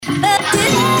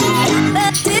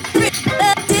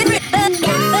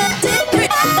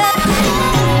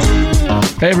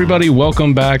Hey everybody,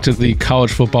 welcome back to the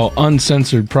College Football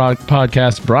Uncensored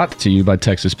podcast brought to you by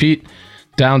Texas Pete.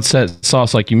 Downset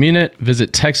sauce like you mean it.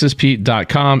 Visit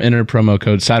TexasPete.com, enter promo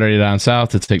code Saturday Down South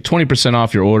to take 20%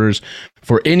 off your orders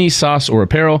for any sauce or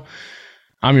apparel.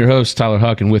 I'm your host, Tyler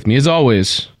Huck, and with me as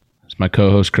always is my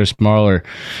co-host, Chris Marler.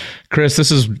 Chris,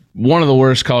 this is one of the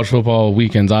worst college football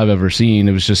weekends I've ever seen.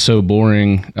 It was just so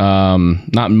boring.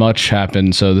 Not much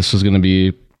happened, so this is going to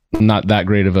be not that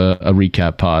great of a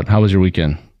recap pod. How was your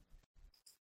weekend?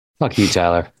 Fuck you,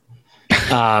 Tyler.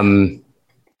 I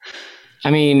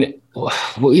mean,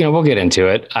 we'll get into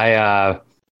it.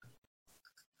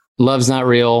 Love's not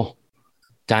real.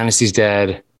 Dynasty's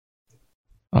dead.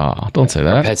 Oh, don't say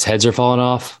that. Our pets' heads are falling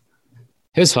off.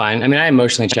 It was fine. I mean, I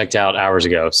emotionally checked out hours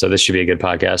ago, so this should be a good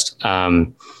podcast.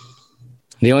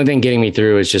 The only thing getting me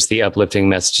through is just the uplifting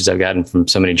messages I've gotten from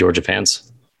so many Georgia fans.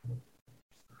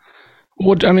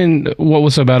 What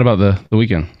was so bad about the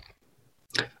weekend?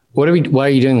 Why are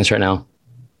you doing this right now?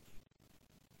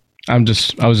 I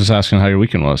was just asking how your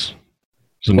weekend was.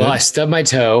 I stubbed my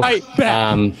toe.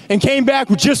 And came back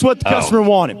with just what the customer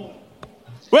wanted.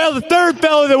 Well, the third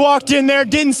fellow that walked in there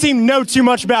didn't seem to know too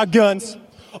much about guns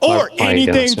or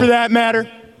anything for that matter,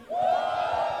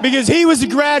 because he was a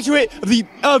graduate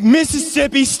of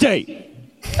Mississippi State.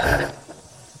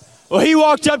 Well, he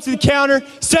walked up to the counter,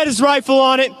 set his rifle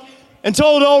on it, and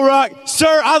told Old Rock,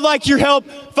 "Sir, I'd like your help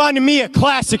finding me a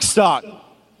classic stock."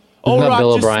 Old Rock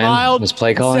just smiled and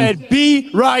said,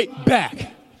 "Be right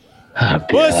back."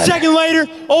 Well, a second later,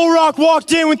 Old Rock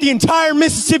walked in with the entire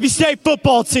Mississippi State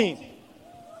football team.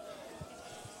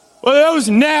 Well, that was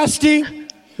nasty.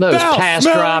 That was pass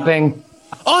dropping,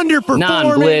 underperforming,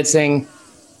 non-blitzing.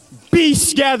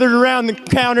 Beasts gathered around the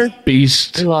counter.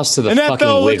 Beast. He lost to the fucking Wiggles. And that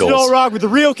fellow looked at Old Rock with a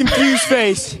real confused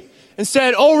face and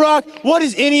said, "Old Rock, what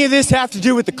does any of this have to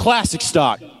do with the classic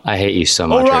stock?" I hate you so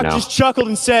much right now. Old Rock just chuckled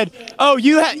and said, "Oh,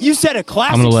 you said a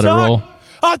classic stock? I'm going to let it roll.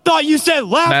 I thought you said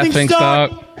laughing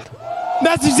stock."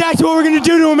 That's exactly what we're going to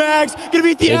do to him, Ags. Going to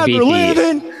beat the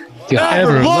ever-living,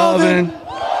 ever-loving,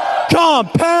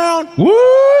 compound,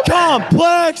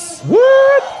 complex,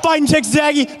 Fighting Texas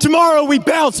Aggie. Tomorrow we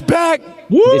bounce back.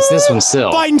 It's this one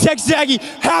still. Fighting Texas Aggie.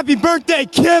 Happy birthday,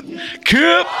 Kip.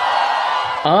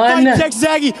 Fighting Texas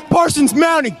Aggie. Parsons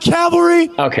Mounted Cavalry.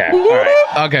 Okay. All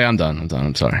right. Okay, I'm done.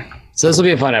 I'm sorry. So this will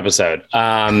be a fun episode.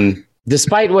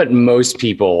 Despite what most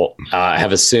people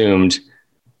have assumed,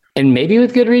 and maybe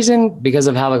with good reason because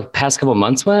of how the past couple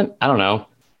months went, I don't know.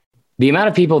 The amount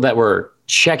of people that were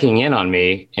checking in on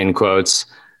me, in quotes,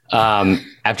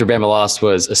 after Bama lost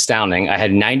was astounding. I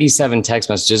had 97 text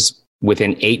messages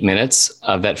within 8 minutes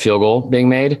of that field goal being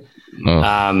made.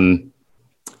 I'm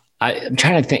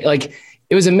trying to think,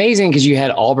 it was amazing because you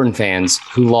had Auburn fans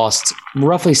who lost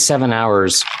roughly 7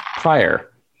 hours prior,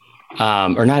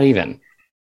 or not even,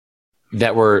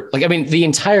 that were the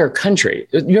entire country.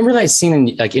 You remember that scene in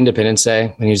Independence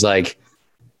Day when he was like,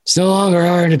 "It's no longer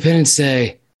our Independence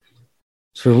Day.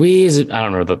 It's for we," I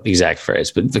don't remember the exact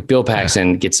phrase, but Bill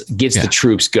Paxton gets the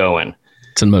troops going.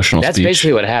 It's an emotional That's speech.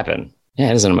 basically what happened. Yeah,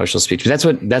 it is an emotional speech.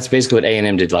 But that's basically what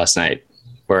A&M did last night,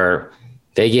 where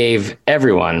they gave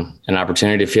everyone an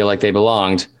opportunity to feel like they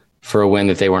belonged for a win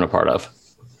that they weren't a part of.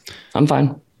 I'm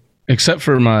fine. Except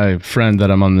for my friend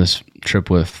that I'm on this trip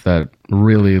with that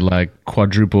really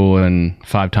quadruple and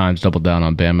 5 times doubled down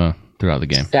on Bama throughout the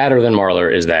game. Sadder than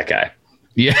Marler is that guy.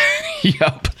 Yeah.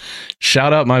 Yep.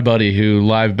 Shout out my buddy who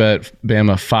live bet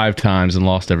Bama 5 times and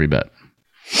lost every bet.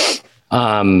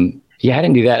 Yeah, I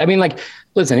didn't do that. I mean,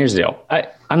 listen, here's the deal.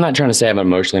 I'm not trying to say I'm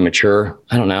emotionally mature.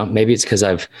 I don't know. Maybe it's because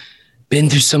I've been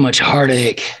through so much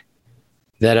heartache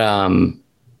that, I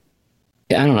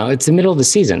don't know. It's the middle of the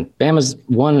season. Bama's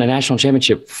won a national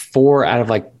championship 4 out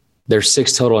of their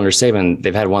 6 total under Saban.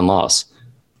 They've had 1 loss.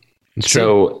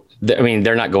 So,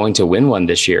 they're not going to win one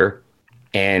this year.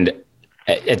 And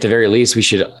at the very least, we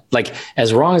should,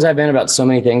 as wrong as I've been about so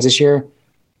many things this year,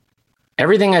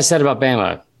 everything I said about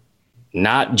Bama,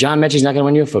 John Mechie's not going to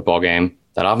win you a football game.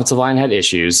 That offensive line had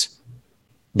issues.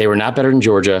 They were not better than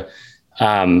Georgia.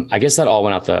 I guess that all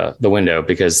went out the window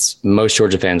because most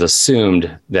Georgia fans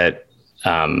assumed that,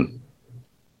 I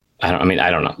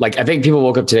don't know. I think people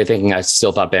woke up today thinking I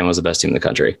still thought Bama was the best team in the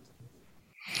country.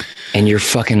 And you're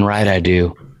fucking right, I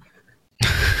do.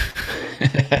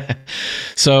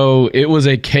 So it was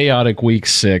a chaotic week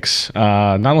 6.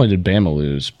 Not only did Bama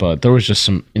lose, but there was just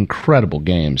some incredible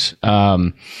games.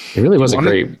 It really was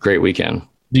a great weekend.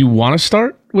 Do you want to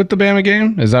start with the Bama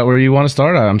game? Is that where you want to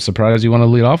start? I'm surprised you want to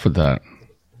lead off with that.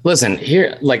 Listen,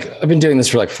 here, like I've been doing this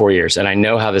for like 4 years and I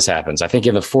know how this happens. I think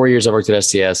in the 4 years I worked at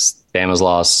STS, Bama's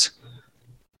lost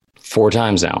 4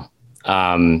 times now.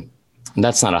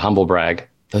 That's not a humble brag.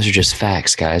 Those are just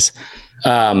facts, guys.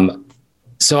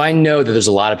 So I know that there's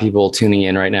a lot of people tuning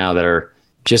in right now that are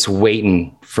just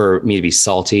waiting for me to be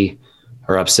salty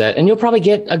or upset. And you'll probably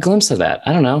get a glimpse of that.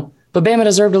 I don't know. But Bama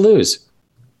deserved to lose.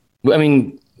 I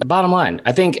mean, bottom line,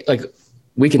 I think like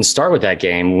we can start with that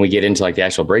game when we get into like the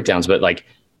actual breakdowns. But like,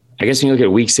 I guess when you look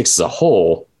at week 6 as a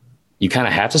whole, you kind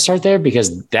of have to start there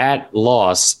because that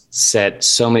loss set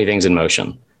so many things in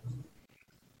motion.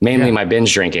 Mainly my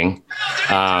binge drinking.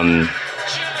 I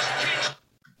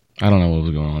don't know what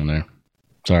was going on there.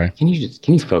 Sorry. Can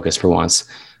you focus for once?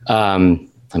 I'm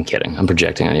kidding. I'm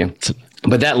projecting on you.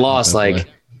 But that loss, like,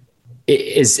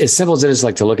 is as simple as it is,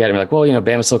 like to look at it and be like, well, you know,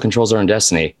 Bama still controls their own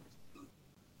destiny.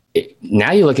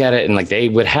 Now you look at it and like they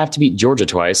would have to beat Georgia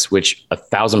twice, which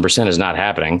 1,000% is not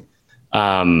happening.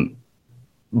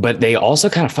 But they also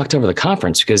kind of fucked over the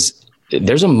conference because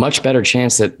there's a much better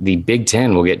chance that the Big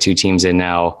Ten will get 2 teams in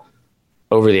now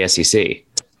over the SEC.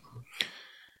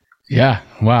 Yeah.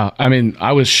 Wow. I mean,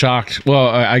 I was shocked. Well,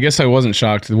 I guess I wasn't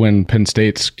shocked when Penn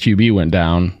State's QB went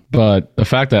down, but the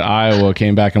fact that Iowa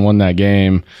came back and won that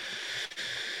game.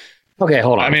 Okay,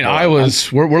 hold on. I mean,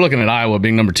 we're looking at Iowa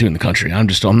being number 2 in the country. I'm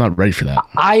not ready for that.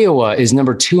 Iowa is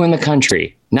number 2 in the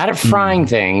country, not at frying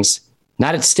things,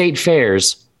 not at state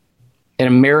fairs, in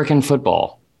American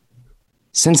football.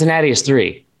 Cincinnati is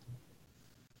 3.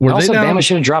 Also, Bama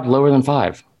should have dropped lower than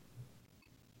 5.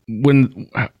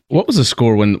 What was the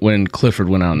score when Clifford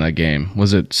went out in that game?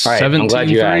 Was it 17-3? I'm glad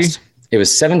you asked. It was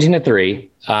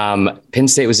 17-3. Penn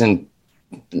State was in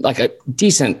like a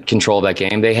decent control of that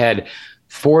game. They had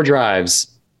 4 drives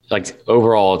like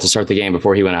overall to start the game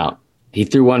before he went out. He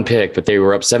threw 1 pick, but they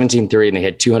were up 17-3 and they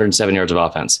had 207 yards of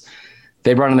offense.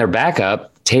 They brought in their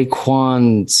backup,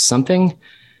 Taquan something.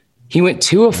 He went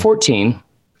 2 of 14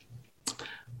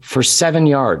 for 7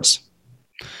 yards.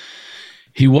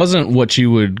 He wasn't what you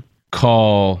would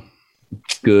call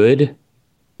good,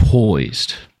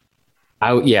 poised.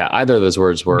 Either of those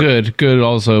words were good. Good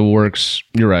also works.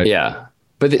 You're right. Yeah.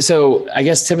 But so I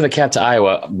guess tip of the cap to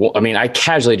Iowa. I mean, I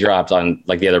casually dropped on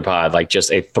like the other pod, like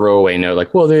just a throwaway note,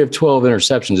 like, well, they have 12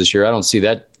 interceptions this year. I don't see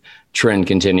that trend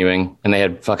continuing. And they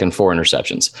had fucking 4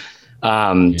 interceptions.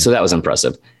 So that was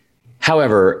impressive.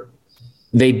 However,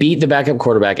 they beat the backup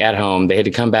quarterback at home. They had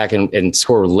to come back and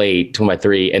score late,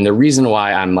 2-3. And the reason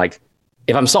why I'm like,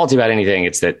 if I'm salty about anything,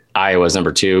 it's that Iowa's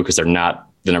number 2 because they're not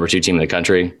the number 2 team in the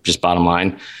country, just bottom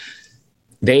line.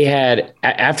 They had,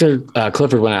 after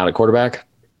Clifford went out at quarterback,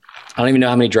 I don't even know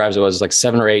how many drives it was, like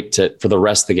 7 or 8 for the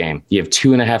rest of the game. You have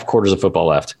 2.5 quarters of football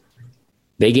left.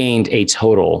 They gained a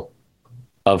total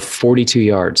of 42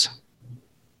 yards.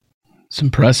 It's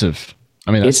impressive.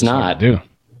 I mean, it's not.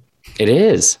 It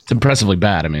is. It's impressively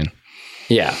bad. I mean,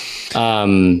 yeah.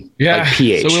 Like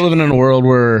PH. So we're living in a world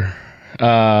where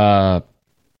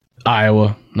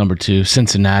Iowa, number 2,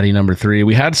 Cincinnati, number 3.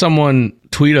 We had someone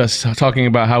tweet us talking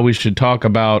about how we should talk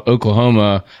about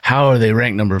Oklahoma. How are they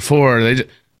ranked number 4?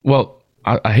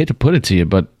 I hate to put it to you,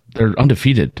 but they're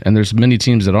undefeated, and there's many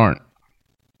teams that aren't.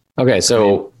 Okay,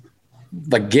 so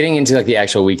like getting into like the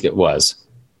actual week that was,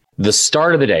 the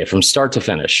start of the day, from start to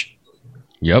finish.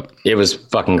 Yep. It was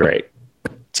fucking great.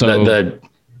 So the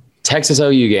Texas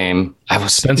OU game,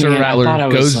 Spencer Rattler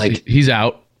goes, like, he's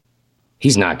out.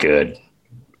 He's not good.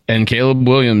 And Caleb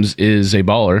Williams is a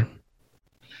baller.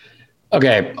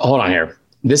 Okay, hold on here.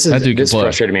 This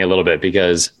frustrated me a little bit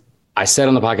because I said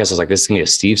on the podcast, I was like, this is going to be a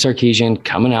Steve Sarkisian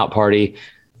coming out party.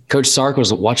 Coach Sark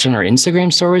was watching our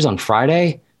Instagram stories on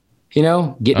Friday,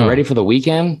 getting ready for the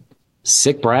weekend.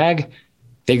 Sick brag.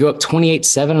 They go up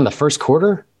 28-7 in the first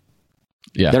quarter.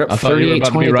 Yeah, they're up I thought you were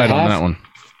about to be right on that one.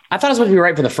 I thought it was supposed to be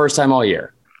right for the first time all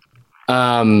year.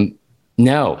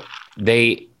 No,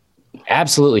 they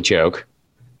absolutely choke.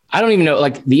 I don't even know.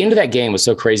 Like the end of that game was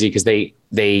so crazy because they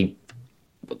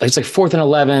it's like 4th and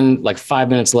 11, like 5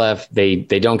 minutes left. They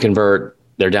don't convert.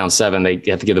 They're down 7. They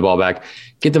have to get the ball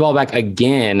back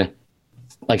again,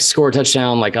 like score a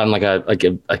touchdown, like on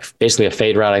like basically a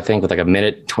fade route, I think, with like a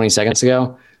minute, 20 seconds to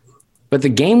go. But the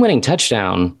game-winning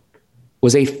touchdown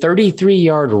was a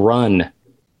 33-yard run,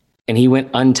 and he went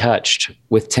untouched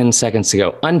with 10 seconds to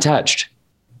go. Untouched.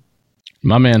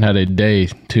 My man had a day,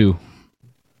 too.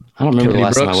 I don't remember the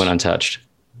last time I went untouched.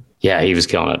 Yeah, he was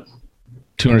killing it.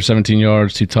 217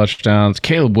 yards, 2 touchdowns.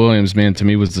 Caleb Williams, man, to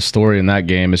me was the story in that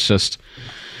game. It's just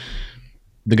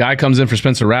the guy comes in for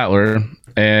Spencer Rattler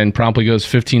and promptly goes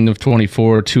 15 of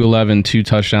 24, 211, 2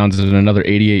 touchdowns, and another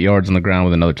 88 yards on the ground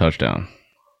with another touchdown.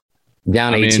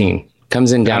 Down 18.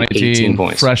 Comes in down 18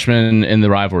 points. Freshman in the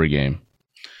rivalry game.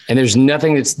 And there's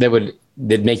nothing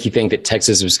that make you think that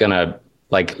Texas was going to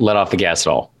like let off the gas at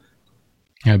all.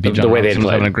 Yeah, the way they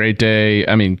played. Having a great day.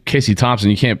 I mean, Casey Thompson,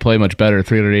 you can't play much better.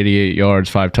 388 yards,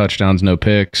 5 touchdowns, no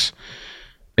picks.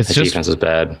 It's the just defense was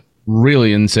bad.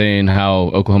 Really insane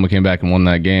how Oklahoma came back and won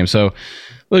that game. So,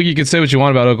 look, you can say what you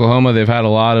want about Oklahoma. They've had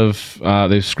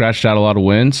they've scratched out a lot of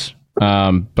wins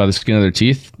by the skin of their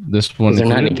teeth. This one, they're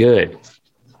not any good,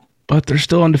 but they're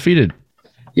still undefeated.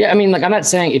 Yeah, I mean, like I'm not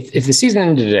saying if the season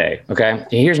ended today, okay.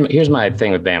 Here's my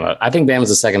thing with Bama. I think Bama's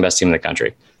the second best team in the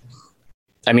country.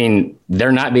 I mean,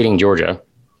 they're not beating Georgia.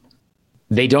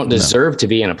 They don't deserve to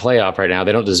be in a playoff right now.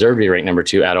 They don't deserve to be ranked number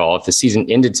 2 at all. If the season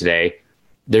ended today,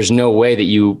 there's no way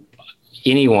that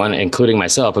anyone, including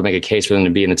myself, would make a case for them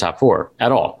to be in the top 4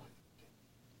 at all.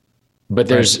 But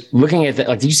there's looking at that.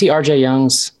 Like, did you see RJ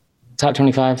Young's top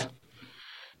 25?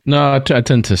 No, I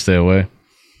tend to stay away.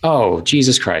 Oh,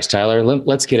 Jesus Christ, Tyler.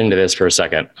 Let's get into this for a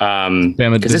second. Did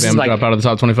Bama drop out of the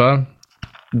top 25?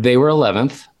 They were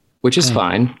 11th, which is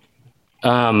fine.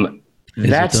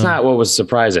 That's not what was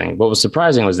surprising. What was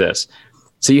surprising was this.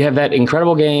 So you have that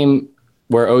incredible game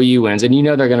where OU wins, and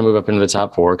they're going to move up into the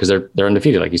top 4 because they're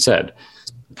undefeated, like you said.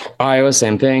 Iowa,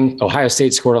 same thing. Ohio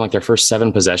State scored on like their first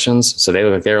 7 possessions, so they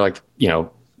look like they're like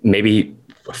maybe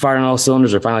firing all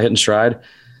cylinders or finally hitting stride.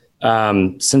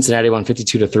 Cincinnati won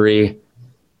 52-3.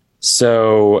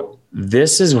 So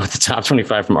this is what the top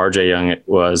 25 from RJ Young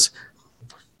was.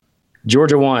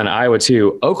 Georgia 1, Iowa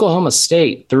 2, Oklahoma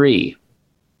State 3.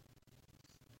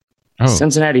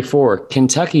 Cincinnati 4,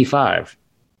 Kentucky 5,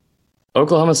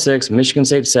 Oklahoma 6, Michigan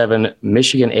State 7,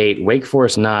 Michigan 8, Wake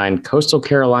Forest 9, Coastal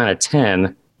Carolina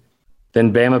 10,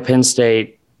 then Bama, Penn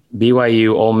State,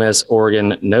 BYU, Ole Miss,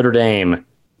 Oregon, Notre Dame,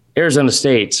 Arizona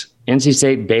State, NC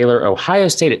State, Baylor, Ohio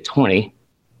State at 20,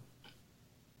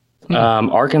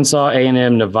 Arkansas,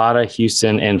 A&M, Nevada,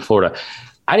 Houston, and Florida.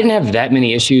 I didn't have that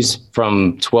many issues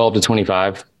from 12 to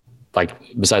 25, like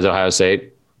besides Ohio State.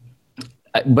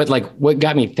 But like what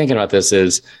got me thinking about this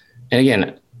is, and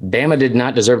again, Bama did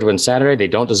not deserve to win Saturday. They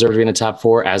don't deserve to be in the top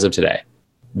 4 as of today.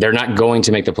 They're not going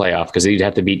to make the playoff because they'd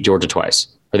have to beat Georgia twice,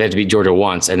 or they have to beat Georgia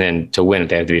once, and then to win it,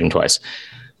 they have to beat them twice.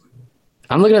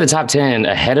 I'm looking at the top 10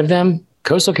 ahead of them.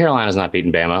 Coastal Carolina's not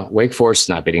beating Bama. Wake Forest is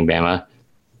not beating Bama.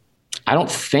 I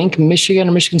don't think Michigan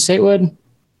or Michigan State would.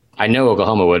 I know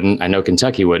Oklahoma wouldn't. I know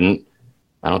Kentucky wouldn't.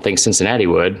 I don't think Cincinnati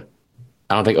would.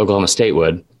 I don't think Oklahoma State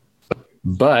would.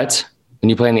 But when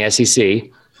you play in the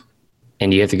SEC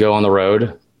and you have to go on the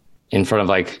road in front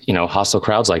of hostile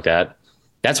crowds like that,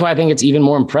 that's why I think it's even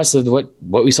more impressive what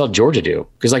we saw Georgia do.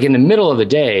 Because like in the middle of the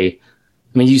day,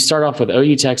 I mean, you start off with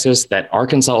OU Texas, that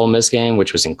Arkansas Ole Miss game,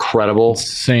 which was incredible.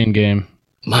 Insane game.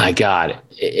 My God.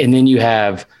 And then you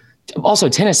have also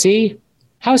Tennessee.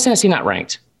 How is Tennessee not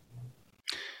ranked?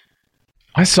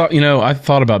 I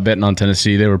thought about betting on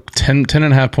Tennessee. They were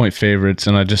 10.5 point favorites.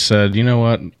 And I just said, you know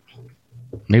what?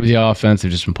 Maybe the offense,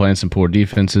 they've just been playing some poor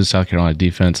defenses. South Carolina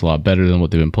defense a lot better than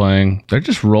what they've been playing. They're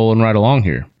just rolling right along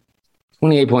here.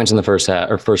 28 points in the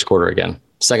first quarter again.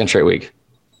 Second straight week.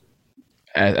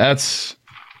 That's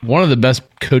one of the best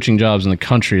coaching jobs in the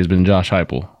country has been Josh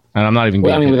Heupel. And I'm not even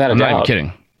without a doubt. not even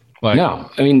kidding. No,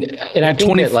 I mean, and I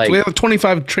think that we have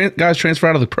 25 guys transfer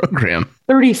out of the program.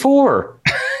 34.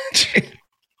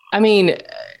 I mean,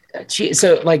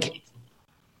 so like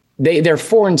they're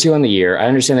 4-2 on the year. I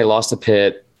understand they lost to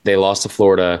Pitt, they lost to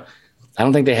Florida. I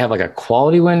don't think they have like a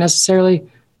quality win necessarily,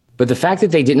 but the fact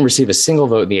that they didn't receive a single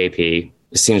vote in the AP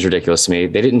seems ridiculous to me.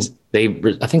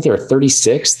 I think they were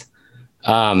 36th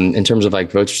in terms of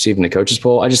like votes received in the coaches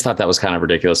poll. I just thought that was kind of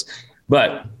ridiculous.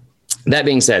 But that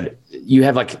being said, you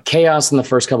have like chaos in the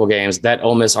first couple games. That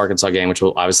Ole Miss Arkansas game, which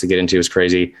we'll obviously get into, is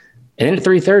crazy. And then at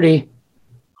 3:30,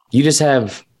 you just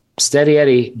have steady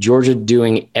Eddie, Georgia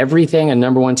doing everything a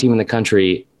number 1 team in the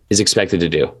country is expected to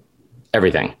do.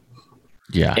 Everything.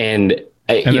 Yeah. And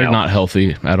they're not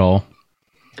healthy at all.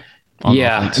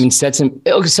 Yeah. Offense. I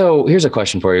mean, so here's a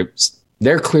question for you.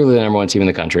 They're clearly the number 1 team in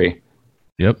the country.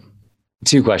 Yep.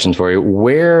 2 questions for you.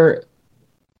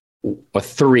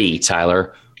 3,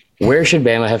 Tyler. Where should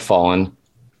Bama have fallen?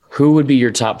 Who would be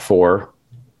your top 4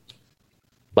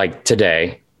 like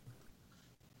today?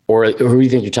 Or who do you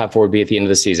think your top 4 would be at the end of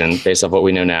the season based off what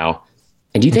we know now?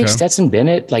 And do you think Stetson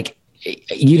Bennett, like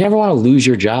you never want to lose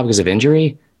your job because of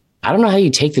injury? I don't know how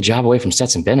you take the job away from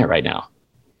Stetson Bennett right now.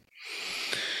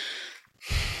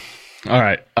 All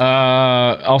right.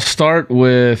 I'll start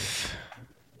with,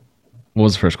 what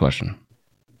was the first question?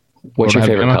 What's your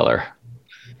favorite color?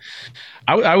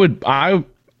 I would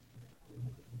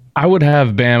have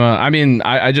Bama. I mean,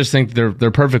 I just think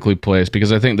they're perfectly placed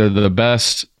because I think they're the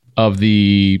best of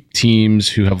the teams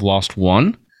who have lost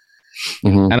one.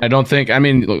 Mm-hmm. And I don't think, I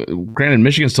mean, look, granted,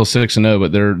 Michigan's still 6-0,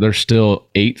 but they're still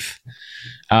 8th.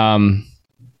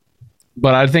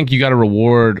 But I think you got to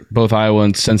reward both Iowa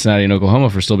and Cincinnati and Oklahoma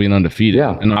for still being undefeated.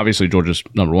 Yeah. And obviously Georgia's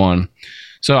number 1.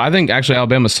 So I think actually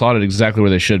Alabama slotted exactly where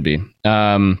they should be.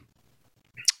 Ohio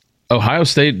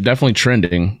State definitely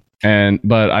trending,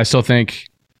 but I still think,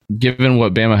 given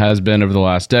what Bama has been over the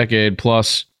last decade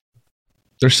plus,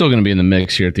 they're still going to be in the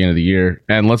mix here at the end of the year.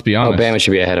 And let's be honest, Bama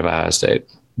should be ahead of Ohio State.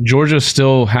 Georgia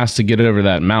still has to get over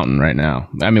that mountain right now.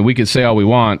 I mean, we could say all we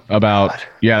want about,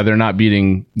 Alabama's not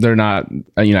beating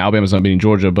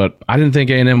Georgia, but I didn't think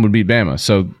A&M would beat Bama.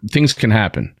 So things can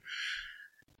happen.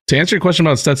 To answer your question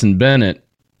about Stetson Bennett.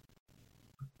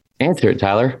 Answer it,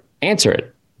 Tyler. Answer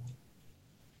it.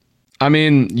 I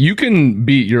mean, you can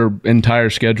beat your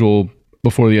entire schedule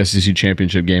before the SEC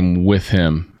championship game with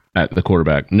him at the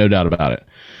quarterback. No doubt about it.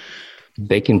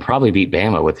 They can probably beat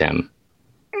Bama with him.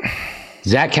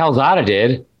 Zach Calzada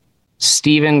did.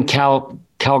 Steven Garzada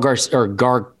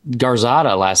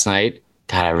last night.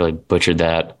 God, I really butchered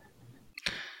that.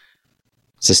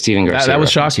 So Steven Garcia. That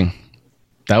was shocking.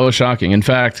 That was shocking. In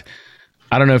fact,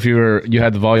 I don't know if you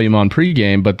had the volume on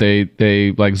pregame, but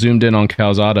they like zoomed in on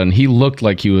Calzada and he looked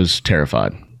like he was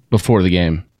terrified before the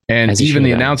game. And even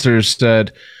the announcers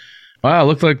said, "Wow, it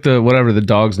looked like whatever the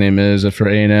dog's name is for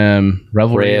A&M,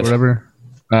 Revelry or whatever."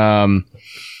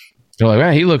 They're like,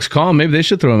 "Man, he looks calm. Maybe they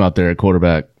should throw him out there at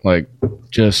quarterback." Like,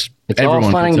 just it's all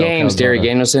fun and games, Derek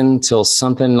Anderson, until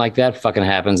something like that fucking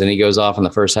happens and he goes off in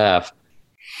the first half.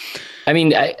 I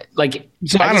mean, I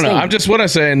don't know. I'm just what I'm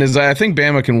saying is I think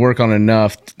Bama can work on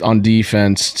enough on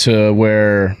defense to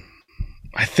where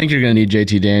I think you're going to need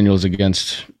JT Daniels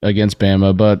against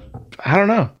Bama, but I don't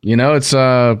know. You know, it's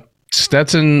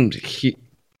Stetson.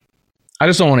 I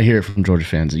just don't want to hear it from Georgia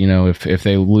fans. You know, if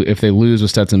they lose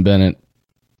with Stetson Bennett,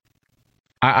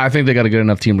 I think they got a good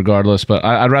enough team regardless. But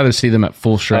I'd rather see them at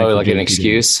full strength. Oh, like an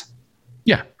excuse?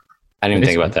 Yeah, I didn't even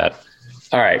think about that.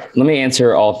 All right, let me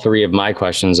answer all 3 of my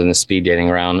questions in the speed dating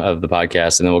round of the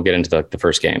podcast, and then we'll get into the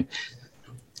first game.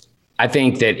 I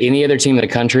think that any other team in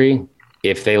the country,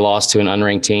 if they lost to an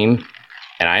unranked team,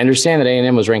 and I understand that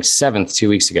A&M was ranked 7th 2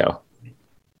 weeks ago,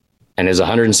 and there's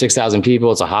 106,000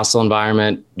 people, it's a hostile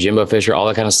environment, Jimbo Fisher, all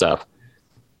that kind of stuff.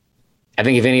 I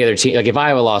think if any other team, like if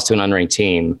Iowa lost to an unranked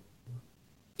team,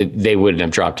 they wouldn't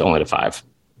have dropped only to 5.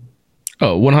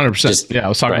 Oh, 100%. Yeah, I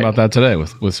was talking about that today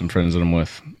with some friends that I'm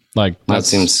with. Like that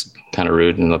seems kind of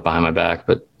rude and look behind my back,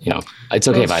 but you know, it's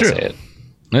okay if I say it.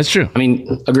 That's true. I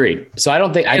mean, agreed. So I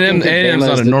don't think A&M's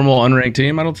not a normal unranked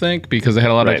team, I don't think, because they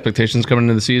had a lot of expectations coming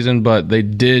into the season, but they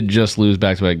did just lose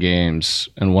back-to-back games,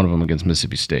 and one of them against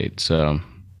Mississippi State. So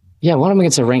yeah, one of them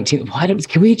against a ranked team.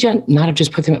 Can we not have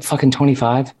just put them at fucking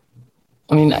 25?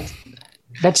 I mean,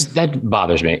 that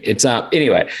bothers me. It's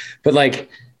anyway, but like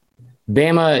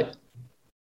Bama,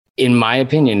 in my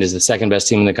opinion, is the second best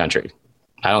team in the country.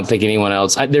 I don't think anyone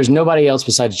else. There's nobody else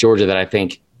besides Georgia that I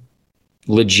think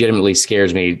legitimately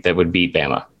scares me that would beat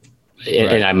Bama.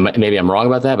 Right. And maybe I'm wrong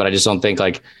about that, but I just don't think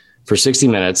like for 60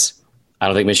 minutes, I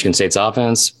don't think Michigan's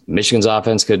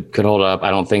offense could hold up.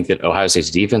 I don't think that Ohio State's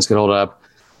defense could hold up.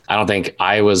 I don't think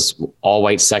Iowa's all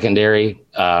white secondary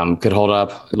could hold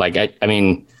up. Like, I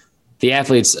mean, the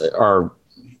athletes are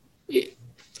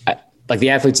like the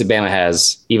athletes that Bama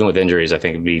has, even with injuries, I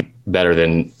think would be better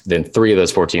than 3 of those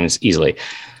 4 teams easily.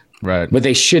 Right. But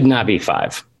they should not be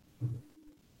 5.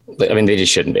 I mean, they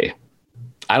just shouldn't be.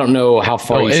 I don't know how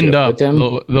far you should put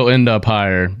them. They'll end up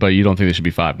higher, but you don't think they should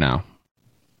be 5 now.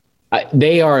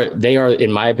 They are,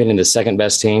 in my opinion, the second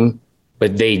best team,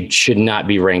 but they should not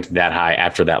be ranked that high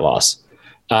after that loss.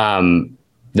 The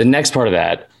next part of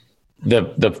that,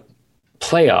 the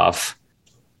playoff,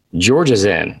 Georgia's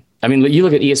in. I mean, you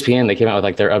look at ESPN, they came out with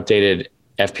like their updated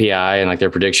FPI and like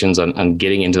their predictions on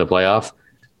getting into the playoff.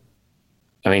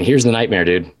 I mean, here's the nightmare,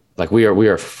 dude. Like we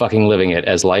are fucking living it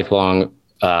as lifelong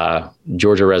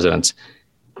Georgia residents.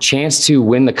 Chance to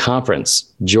win the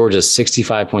conference, Georgia's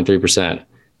 65.3%.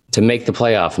 To make the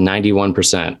playoff,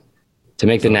 91%. To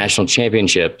make the national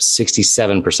championship,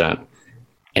 67%.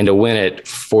 And to win it,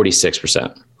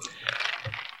 46%.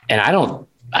 And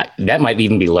that might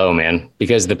even be low, man,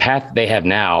 because the path they have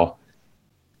now,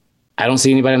 I don't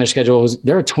see anybody on their schedule.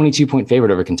 They're a 22-point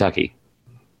favorite over Kentucky.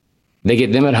 They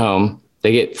get them at home.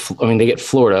 They get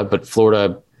Florida, but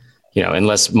Florida, you know,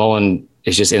 unless Mullen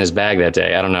is just in his bag that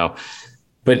day, I don't know.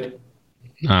 But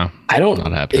no, I don't.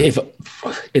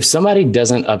 If somebody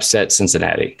doesn't upset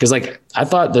Cincinnati, because like I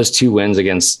thought those 2 wins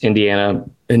against Indiana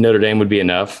and Notre Dame would be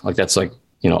enough. Like that's like,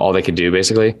 you know, all they could do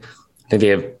basically. I think they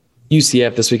have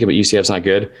UCF this weekend, but UCF's not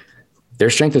good. their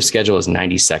strength of schedule is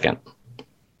 92nd.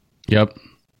 Yep.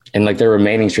 And like their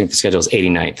remaining strength of schedule is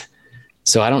 89th.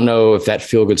 So I don't know if that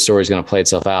feel good story is going to play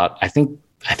itself out. I think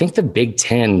the Big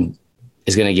Ten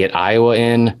is going to get Iowa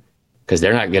in because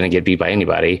they're not going to get beat by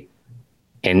anybody,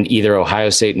 and either Ohio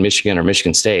State, Michigan, or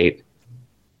Michigan State.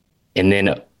 And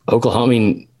then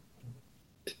Oklahoma.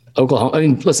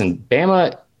 Listen,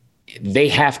 Bama, they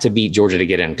have to beat Georgia to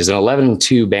get in because an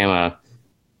 11-2 Bama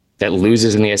that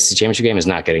loses in the SEC championship game is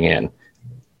not getting in.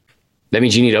 That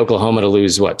means you need Oklahoma to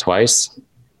lose what, twice?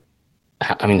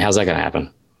 I mean, how's that going to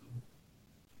happen?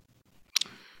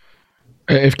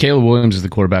 If Caleb Williams is the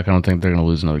quarterback, I don't think they're going to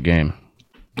lose another game.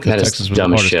 That Texas is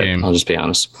dumb as shit. Game. I'll just be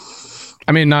honest.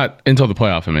 I mean, not until the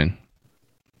playoff. I mean,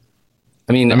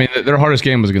 their hardest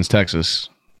game was against Texas,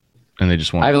 and they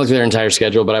just won. I haven't looked at their entire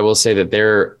schedule, but I will say that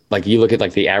they're like, you look at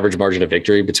like the average margin of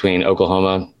victory between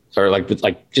Oklahoma, or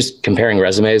like just comparing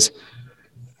resumes.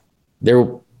 Their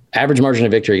average margin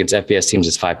of victory against FBS teams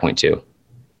is 5.2.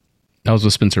 That was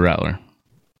with Spencer Rattler.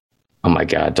 Oh my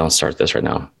God! Don't start this right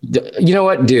now. You know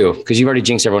what? Do, because you've already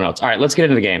jinxed everyone else. All right, let's get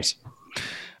into the games.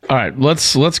 All right,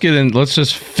 let's get in. Let's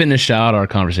just finish out our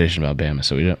conversation about Bama,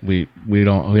 so we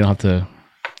don't have to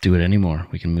do it anymore.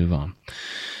 We can move on.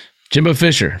 Jimbo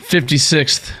Fisher,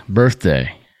 56th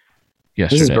birthday yesterday.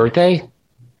 This is his birthday?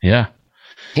 Yeah.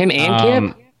 Him and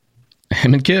Kip?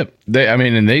 Him and Kip.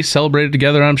 They celebrated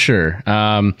together, I'm sure.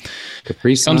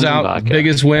 Comes out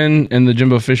biggest win in the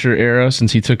Jimbo Fisher era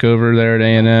since he took over there at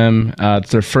A&M.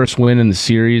 It's their first win in the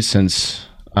series since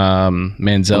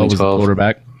Manziel was the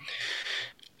quarterback.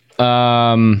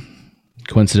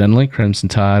 Coincidentally, Crimson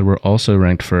Tide were also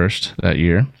ranked first that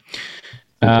year.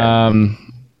 Okay.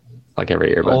 Like every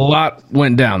year, but a lot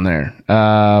went down there.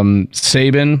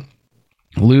 Saban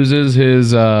loses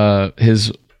his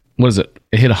what is it?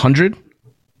 It hit 100?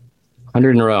 100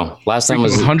 in a row. Last time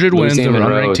was 100 wins over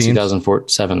unranked teams.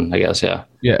 2007, I guess, yeah.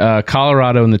 Yeah,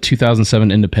 Colorado in the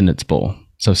 2007 Independence Bowl.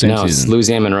 So same season. It's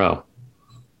Louisiana Monroe.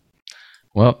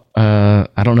 Well,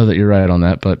 I don't know that you're right on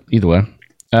that, but either way.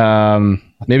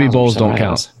 Maybe bowls don't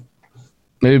count.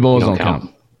 Maybe bowls don't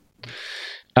count.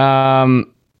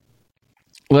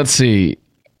 Let's see.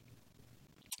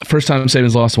 First time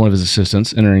Saban's lost to one of his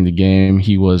assistants entering the game,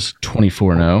 he was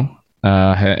 24-0.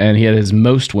 And he had his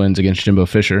most wins against Jimbo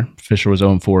Fisher. Fisher was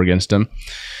 0-4 against him.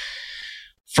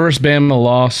 First Bama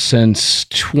loss since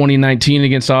 2019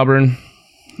 against Auburn.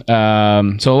 So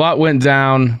a lot went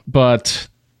down, but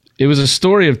it was a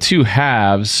story of two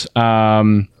halves.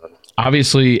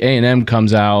 Obviously, A&M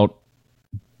comes out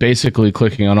basically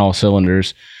clicking on all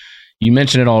cylinders. You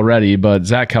mentioned it already, but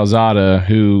Zach Calzada,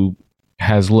 who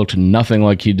has looked nothing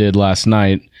like he did last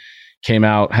night, came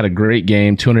out, had a great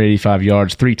game, 285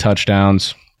 yards, 3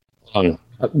 touchdowns. I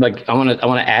want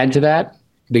to add to that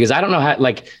because I don't know how,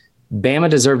 like, Bama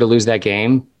deserved to lose that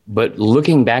game, but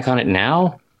looking back on it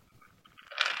now,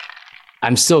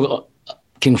 I'm still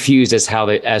confused as to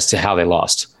how they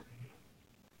lost.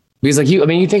 Because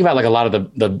you think about like a lot of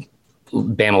the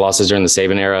Bama losses during the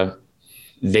Saban era,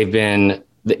 they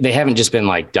haven't just been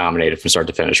like dominated from start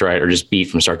to finish, right? Or just beat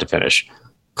from start to finish.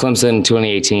 Clemson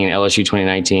 2018, LSU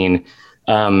 2019.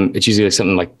 It's usually like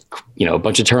something like, a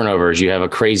bunch of turnovers. You have a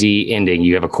crazy ending.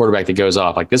 You have a quarterback that goes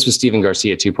off. Like this was Steven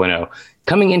Garcia 2.0.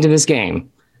 Coming into this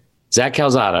game, Zach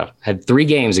Calzada had 3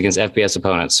 games against FBS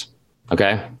opponents.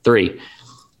 Okay, 3.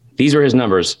 These were his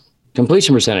numbers.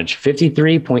 Completion percentage,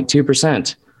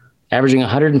 53.2%. Averaging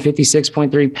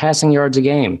 156.3 passing yards a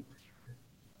game.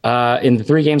 In the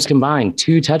 3 games combined,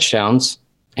 2 touchdowns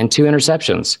and 2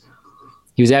 interceptions.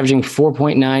 He was averaging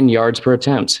 4.9 yards per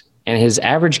attempt, and his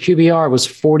average QBR was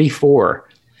 44.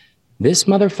 This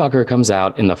motherfucker comes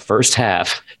out in the first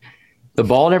half. The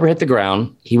ball never hit the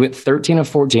ground. He went 13 of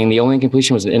 14. The only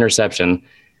incompletion was an interception.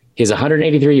 He has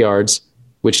 183 yards,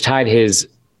 which tied his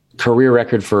career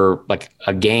record for like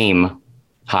a game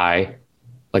high,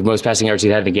 like most passing yards he'd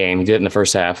had in a game. He did it in the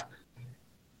first half.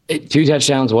 2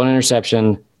 touchdowns, 1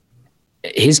 interception.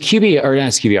 His QB, or not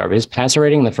his QBR, but his passer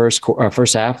rating in the first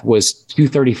half was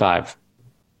 235.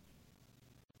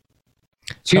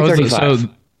 235.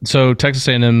 So Texas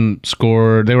A&M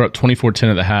scored, they were up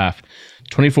 24-10 at the half.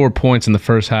 24 points in the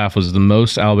first half was the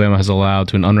most Alabama has allowed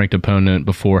to an unranked opponent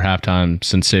before halftime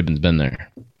since Saban's been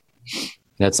there.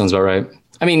 That sounds about right.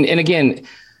 I mean, and again,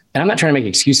 and I'm not trying to make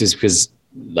excuses because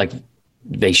like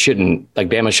they shouldn't, like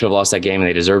Bama should have lost that game and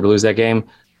they deserve to lose that game.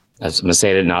 I'm going to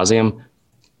say it ad nauseum.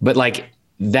 But like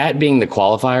that being the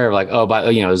qualifier of like,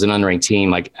 there's an unranked team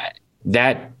like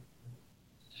that.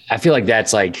 I feel like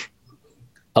that's like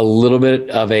a little bit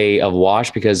of a wash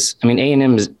because I mean,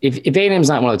 A&M is, if A&M is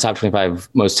not one of the top 25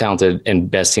 most talented and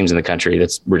best teams in the country,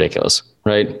 that's ridiculous.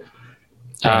 Right.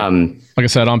 Like I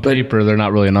said, on paper, they're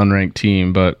not really an unranked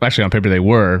team, but actually on paper they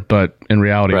were, but in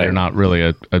reality, they're not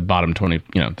really a bottom 20,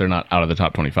 they're not out of the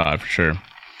top 25 for sure.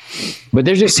 But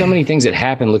there's just so many things that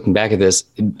happen looking back at this.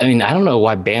 I mean, I don't know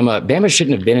why Bama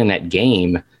shouldn't have been in that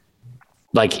game,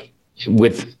 like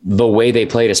with the way they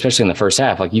played, especially in the first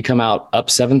half. Like you come out up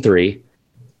 7-3.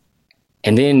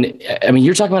 And then, I mean,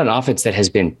 you're talking about an offense that has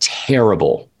been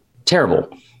terrible.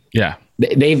 Yeah.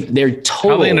 They're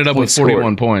total. How they ended up with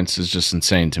 41 points is just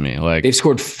insane to me. Like they've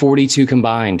scored 42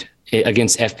 combined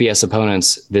against FBS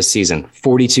opponents this season.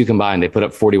 42 combined. They put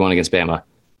up 41 against Bama.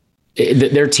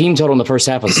 Their team total in the first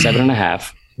half was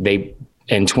 7.5.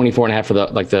 And 24.5 for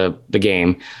the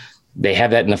game. They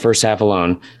have that in the first half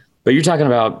alone. But you're talking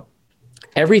about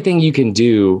everything you can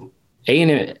do.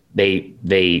 A&M,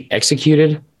 they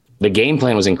executed. The game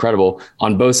plan was incredible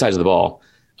on both sides of the ball.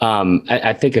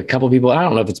 I think a couple of people, I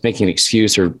don't know if it's making an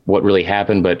excuse or what really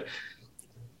happened, but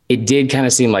it did kind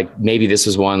of seem like maybe this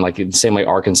was one, like the same way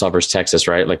Arkansas versus Texas,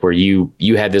 right? Like where you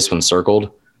had this one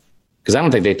circled, because I don't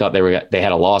think they thought they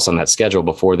had a loss on that schedule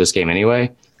before this game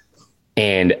anyway.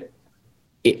 And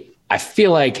I feel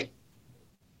like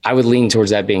I would lean towards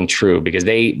that being true because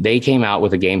they came out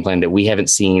with a game plan that we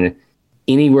haven't seen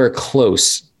anywhere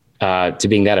close to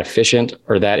being that efficient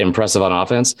or that impressive on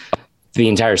offense the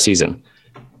entire season.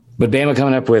 But Bama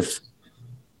coming up with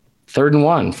 3rd and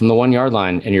 1 from the 1 yard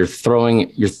line, and you're throwing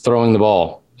the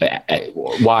ball.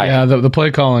 Why? Yeah, the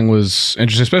play calling was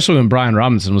interesting, especially when Brian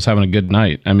Robinson was having a good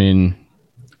night. I mean,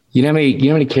 you know how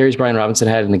many carries Brian Robinson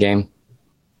had in the game?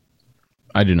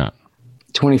 I do not.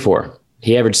 24.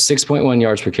 He averaged 6.1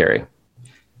 yards per carry.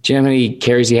 Do you know how many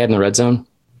carries he had in the red zone?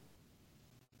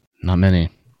 Not many.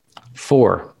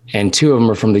 4, and 2 of them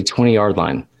were from the 20 yard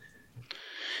line.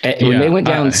 When they went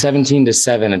down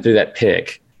 17-7 and threw that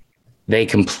pick, they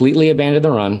completely abandoned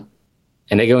the run,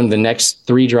 and they go into the next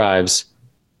 3 drives.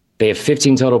 They have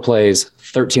 15 total plays,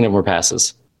 13 of them were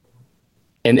passes.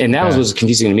 And that was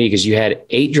confusing to me because you had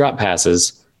 8 drop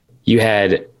passes, you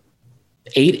had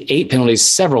eight penalties,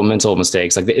 several mental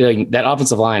mistakes. Like that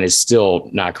offensive line is still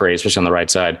not great, especially on the right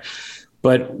side.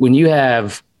 But when you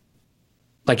have,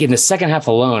 like in the second half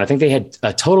alone, I think they had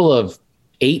a total of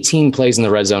 18 plays in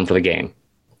the red zone for the game.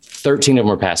 13 of them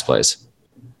were pass plays,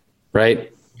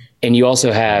 right? And you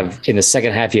also have, in the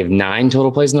second half, you have 9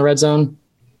 total plays in the red zone.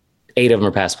 8 of them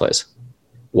are pass plays.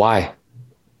 Why?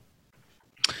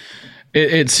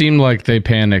 It seemed like they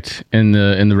panicked in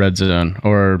the red zone,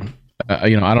 or I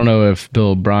don't know if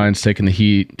Bill O'Brien's taking the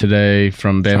heat today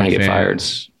from Bama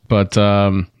fans, but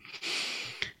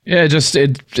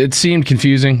it seemed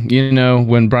confusing.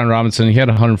 When Brian Robinson, he had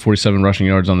 147 rushing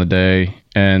yards on the day,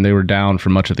 and they were down for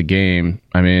much of the game.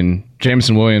 I mean,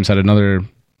 Jameson Williams had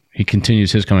he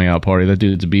continues his coming out party. That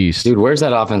dude's a beast. Dude, where's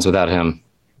that offense without him?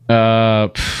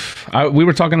 We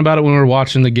were talking about it when we were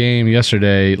watching the game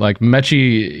yesterday. Like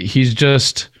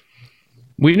Mechie,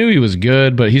 we knew he was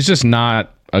good, but he's just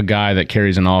not a guy that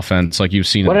carries an offense like you've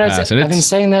seen in the past. I've been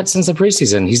saying that since the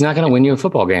preseason. He's not going to win you a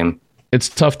football game. It's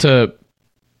tough to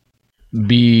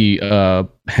be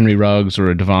Henry Ruggs or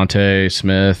a Devontae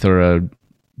Smith or a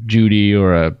Judy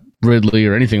or a Ridley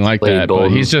or anything like that. Bolden.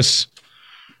 But he's just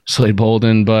Slade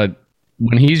Bolden. But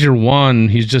when he's your one,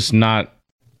 he's just not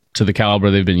to the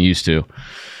caliber they've been used to.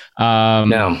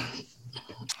 No.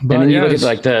 But and then you look at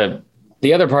like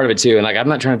the other part of it too. And like, I'm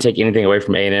not trying to take anything away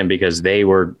from A&M because they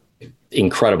were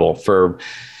incredible for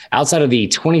outside of the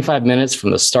 25 minutes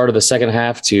from the start of the second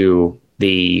half to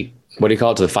the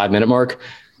 5-minute mark.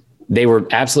 They were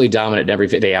absolutely dominant in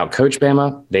everything. They outcoached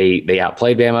Bama. They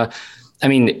outplayed Bama. I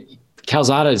mean,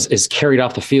 Calzada is carried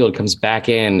off the field, comes back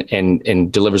in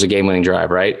and delivers a game-winning drive,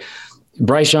 right?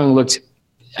 Bryce Young looked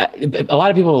 – a lot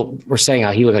of people were saying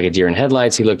how he looked like a deer in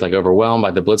headlights. He looked like overwhelmed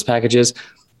by the blitz packages.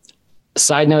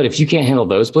 Side note, if you can't handle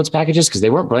those blitz packages, because they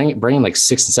weren't bringing like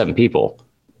 6 and 7 people.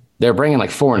 They're bringing like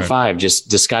 4 and 5, just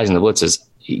disguising the blitzes.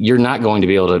 You're not going to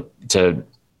be able to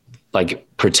like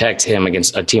protect him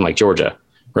against a team like Georgia,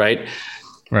 right?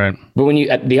 Right. But when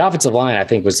the offensive line, I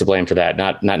think, was to blame for that,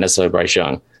 not necessarily Bryce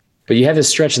Young. But you have this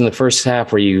stretch in the first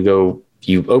half where you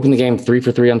open the game 3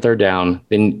 for 3 on third down.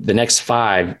 Then the next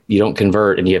 5, you don't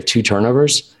convert and you have 2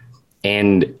 turnovers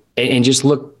and just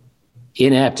look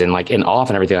inept and off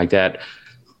and everything like that.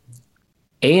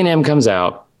 A&M comes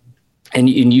out and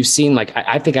you've seen, like,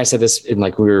 I think I said this in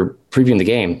like we were previewing the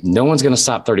game. No one's going to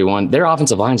stop 31. Their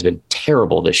offensive line's been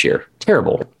terrible this year.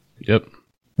 Terrible. Yep.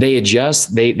 They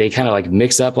adjust. They kind of like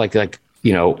mix up like their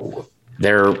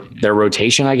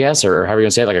rotation, I guess, or however you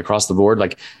want to say it, like across the board.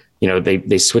 Like,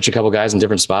 they switch a couple guys in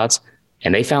different spots,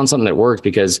 and they found something that worked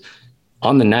because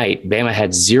on the night, Bama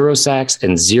had 0 sacks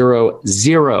and zero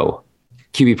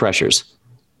QB pressures.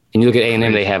 And you look at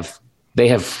A&M, they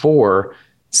have 4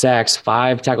 sacks,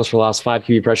 5 tackles for loss, 5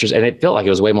 QB pressures, and it felt like it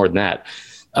was way more than that.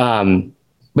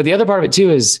 But the other part of it too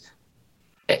is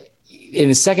in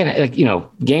the second, like, you know,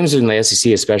 games in the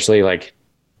SEC, especially, like,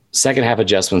 second half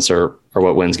adjustments are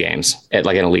what wins games at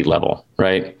like an elite level,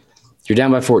 right? You're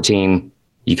down by 14.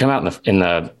 You come out in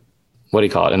the what do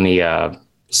you call it? In the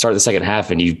start of the second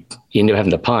half, and you end up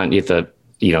having to punt. You have to,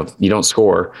 you know, you don't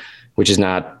score, which is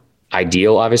not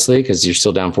ideal, obviously, because you're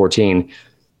still down 14.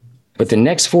 But the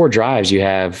next 4 drives you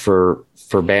have for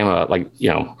Bama, like, you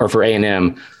know, or for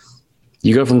A&M,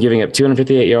 you go from giving up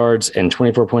 258 yards and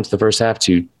 24 points in the first half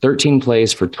to 13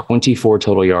 plays for 24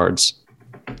 total yards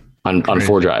on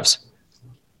 4 drives.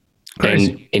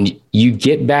 And you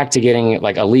get back to getting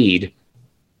like a lead.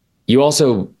 You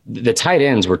also, the tight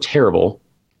ends were terrible.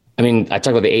 I mean, I talked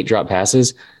about the 8 drop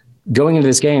passes. Going into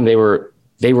this game, they were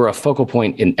a focal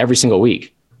point in every single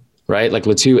week, right? Like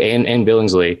Latu and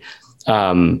Billingsley.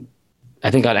 I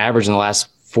think on average in the last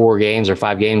 4 games or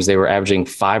 5 games, they were averaging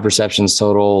 5 receptions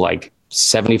total, like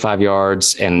 75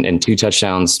 yards and 2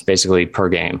 touchdowns basically per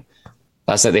game.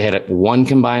 Last night they had 1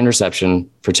 combined reception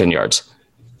for 10 yards.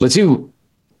 Latu,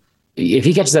 if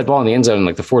he catches that ball in the end zone in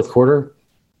like the 4th quarter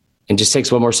and just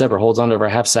takes one more step or holds on to over a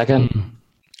half second,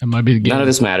 it might be the game. None of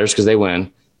this matters because they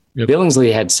win. Yep.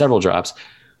 Billingsley had several drops.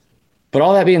 But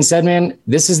all that being said, man,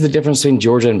 this is the difference between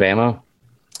Georgia and Bama,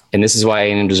 and this is why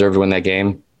A&M deserved to win that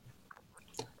game.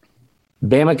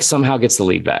 Bama somehow gets the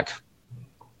lead back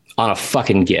on a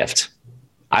fucking gift.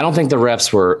 I don't think the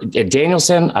refs were –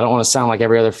 Danielson, I don't want to sound like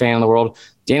every other fan in the world.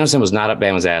 Danielson was not up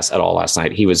Bama's ass at all last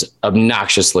night. He was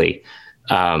obnoxiously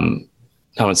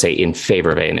I wouldn't say in favor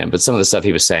of A&M, but some of the stuff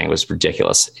he was saying was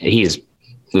ridiculous.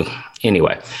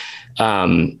 Anyway.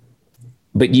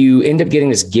 But you end up getting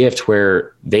this gift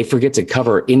where they forget to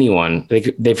cover anyone.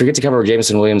 They forget to cover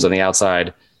Jameson Williams on the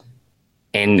outside,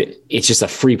 and it's just a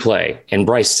free play. And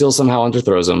Bryce still somehow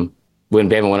underthrows him when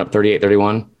Bama went up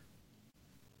 38-31.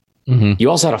 Mm-hmm. You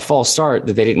also had a false start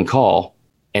that they didn't call,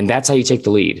 and that's how you take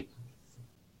the lead.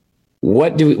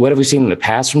 What have we seen in the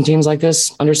past from teams like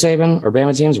this under Saban or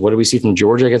Bama teams? What do we see from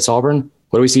Georgia against Auburn?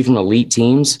 What do we see from elite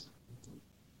teams?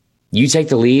 You take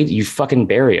the lead, you fucking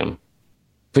bury them.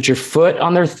 Put your foot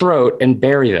on their throat and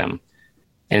bury them.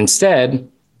 And instead,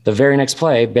 the very next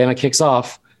play, Bama kicks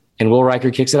off and Will Riker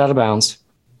kicks it out of bounds.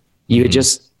 You had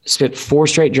just spent 4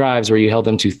 straight drives where you held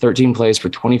them to 13 plays for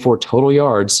 24 total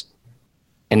yards,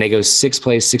 and they go 6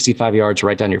 plays, 65 yards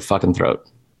right down your fucking throat.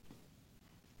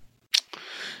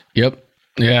 Yep.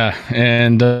 Yeah.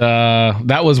 And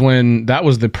that was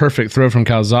the perfect throw from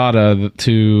Calzada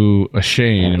to a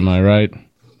Shane. Am I right?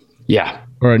 Yeah.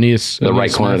 Or Aeneas. The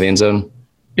right corner of the end zone.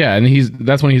 Yeah. And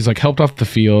that's when he's like helped off the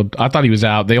field. I thought he was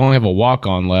out. They only have a walk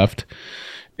on left.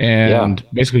 And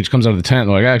basically just comes out of the tent.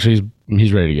 Like, actually,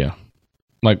 he's ready to go.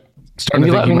 Like, starting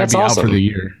to think he might be out for the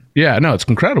year. Yeah. No, it's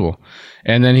incredible.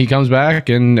 And then he comes back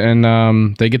and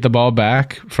they get the ball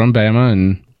back from Bama,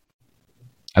 and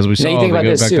as we saw, they go back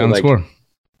down the score.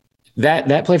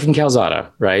 That play from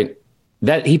Calzada, right?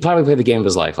 That he probably played the game of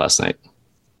his life last night.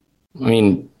 I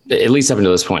mean, at least up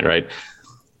until this point, right?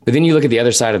 But then you look at the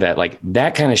other side of that, like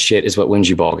that kind of shit is what wins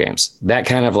you ball games. That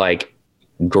kind of like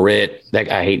grit, that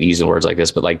I hate using words like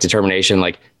this, but like determination,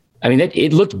 like, I mean,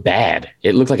 it looked bad.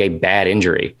 It looked like a bad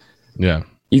injury. Yeah.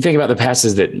 You think about the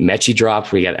passes that Mechie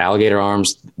dropped, where he got alligator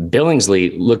arms.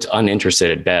 Billingsley looked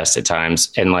uninterested at best at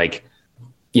times. And like,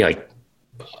 you know, like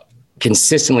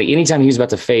consistently, anytime he was about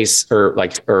to face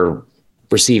or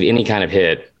receive any kind of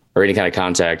hit or any kind of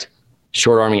contact,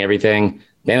 short arming everything.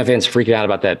 Bama fans freaking out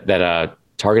about that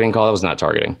targeting call. That was not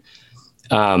targeting.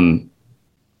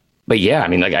 But yeah, I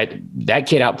mean, like that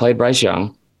kid outplayed Bryce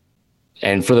Young.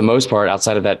 And for the most part,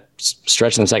 outside of that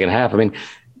stretch in the second half, I mean,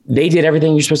 they did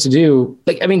everything you're supposed to do.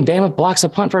 Like, I mean, Bama blocks a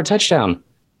punt for a touchdown.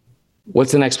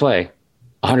 What's the next play?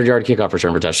 100-yard kickoff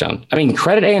return for a touchdown. I mean,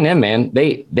 credit A&M, man.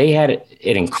 They had an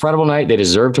incredible night. They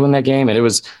deserved to win that game, and it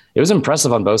was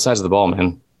impressive on both sides of the ball,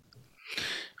 man.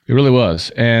 It really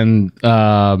was. And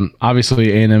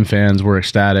obviously A&M fans were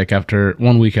ecstatic after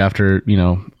 1 week after, you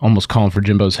know, almost calling for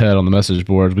Jimbo's head on the message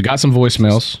boards. We got some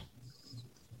voicemails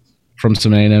from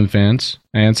some A&M fans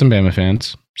and some Bama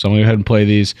fans. So I'm going to go ahead and play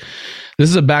these. This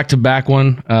is a back-to-back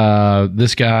one.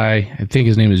 This guy, I think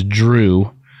his name is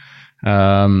Drew,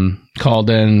 called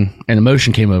in and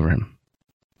emotion came over him.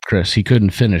 Chris, he couldn't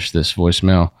finish this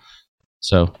voicemail.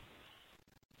 So,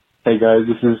 hey guys,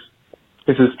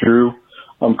 this is Drew.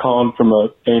 I'm calling from a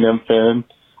A&M fan.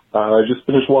 I just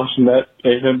finished watching that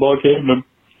A&M ball game and I'm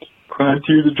crying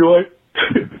tears of joy.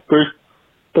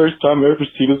 First time I ever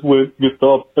seen us win against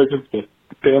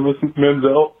Bama since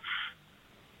Menzel.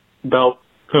 About,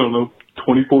 I don't know,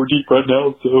 24 deep right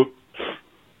now, so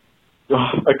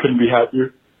I couldn't be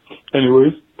happier.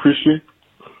 Anyways, appreciate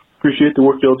the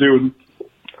work y'all do, and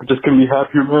I just couldn't be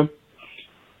happier, man.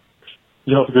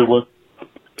 You have a good one.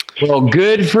 Well,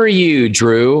 good for you,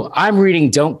 Drew. I'm reading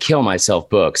Don't Kill Myself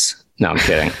books. No, I'm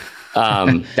kidding.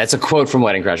 That's a quote from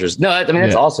Wedding Crashers. No, I mean,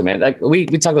 that's awesome, man. Like we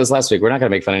talked about this last week. We're not going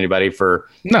to make fun of anybody for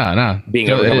being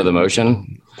overcome with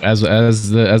emotion. As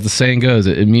the saying goes,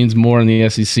 it means more in the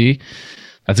SEC.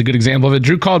 That's a good example of it.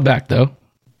 Drew called back, though.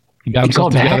 He got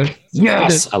himself together. Back?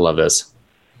 Yes. I love this.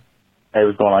 Hey,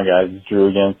 what's going on, guys? It's Drew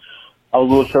again. I was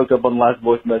a little choked up on the last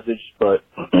voice message, but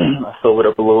I sobered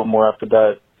up a little bit more after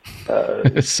that.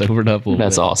 Sobered up a little bit.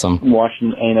 That's awesome.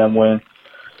 Watching A&M win.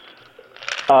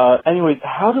 Anyways,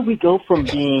 how did we go from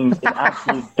being an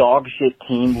absolute dog shit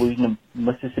team losing to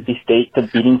Mississippi State to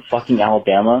beating fucking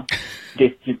Alabama?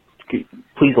 Just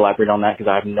please elaborate on that, because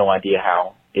I have no idea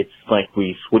how. It's like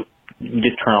we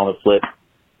just turn on the flip.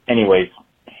 Anyways,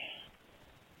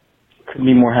 couldn't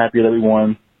be more happier that we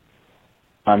won.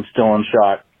 I'm still in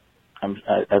shock,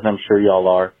 as I'm sure y'all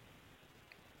are.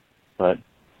 But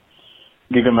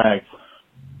Giga Mag.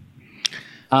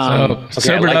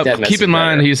 Sobered up. Keep in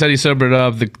mind, he said he sobered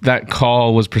up. That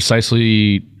call was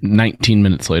precisely 19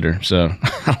 minutes later. So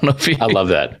I don't know if I love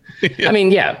that. Yeah. I mean,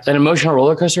 yeah, an emotional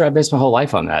roller coaster. I based my whole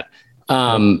life on that.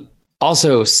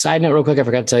 Also, side note, real quick, I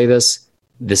forgot to tell you this.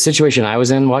 The situation I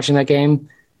was in watching that game,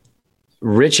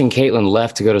 Rich and Caitlin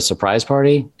left to go to a surprise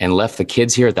party and left the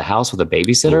kids here at the house with a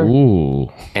babysitter.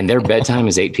 Ooh. And their bedtime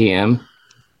is 8 p.m.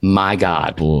 My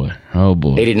God. Oh,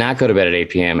 boy. They did not go to bed at 8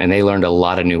 p.m. and they learned a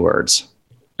lot of new words.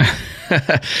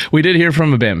 We did hear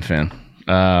from a Bama fan.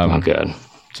 Good.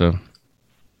 So.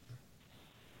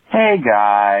 Hey,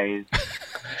 guys.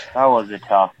 That was a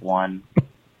tough one.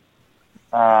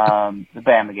 The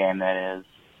Bama game, that is.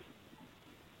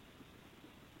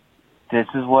 This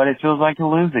is what it feels like to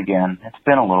lose again. It's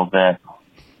been a little bit.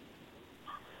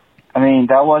 I mean,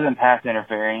 that wasn't pass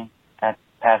interference.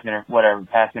 Pass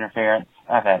interference.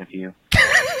 I've had a few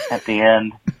at the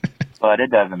end, but it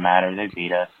doesn't matter. They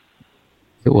beat us.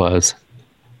 It was.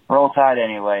 Roll Tide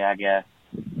anyway, I guess.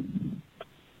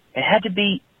 It had to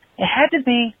be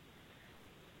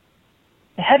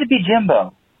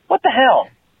Jimbo. What the hell?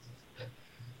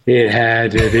 It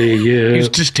had to be you. He's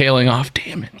just tailing off.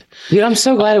 Damn it. Dude, I'm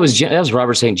so glad it was that was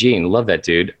Robert St. Jean. Love that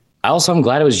dude. I'm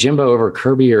glad it was Jimbo over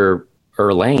Kirby or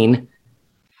Lane.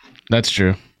 That's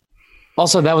true.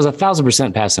 Also, that was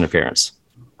 1,000% pass interference.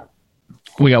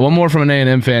 We got one more from an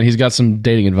A&M fan. He's got some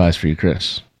dating advice for you,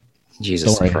 Chris.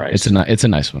 Jesus Christ. It's a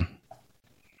nice one.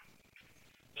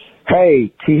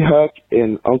 Hey, T-Huck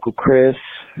and Uncle Chris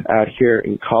out here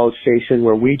in College Station,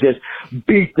 where we just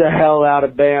beat the hell out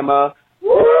of Bama.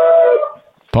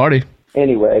 Party.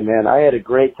 Anyway, man, I had a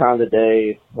great time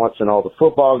today watching all the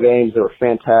football games. They were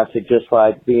fantastic, just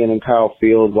like being in Kyle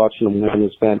Field, watching them win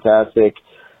was fantastic.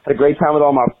 Had a great time with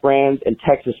all my friends and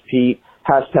Texas Pete.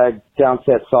 Hashtag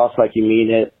downset sauce like you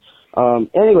mean it.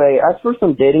 Anyway, as for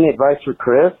some dating advice for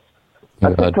Chris,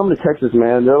 I think come to Texas,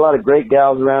 man. There are a lot of great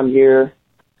gals around here,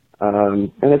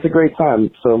 and it's a great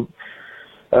time. So,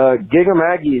 Giga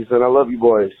Maggies, and I love you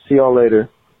boys. See y'all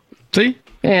later. See?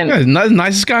 Man, yeah, the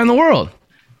nicest guy in the world.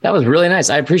 That was really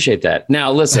nice. I appreciate that.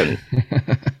 Now, listen,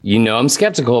 I'm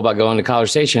skeptical about going to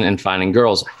College Station and finding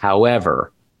girls.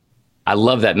 However, I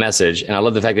love that message, and I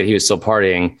love the fact that he was still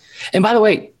partying. And by the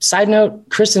way, side note,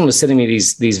 Kristen was sending me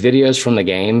these videos from the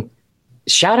game.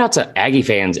 Shout out to Aggie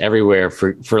fans everywhere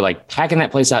for like packing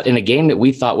that place out in a game that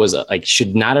we thought was like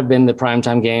should not have been the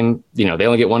primetime game. They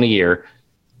only get one a year.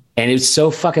 And it was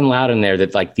so fucking loud in there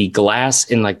that like the glass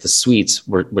in like the suites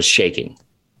was shaking.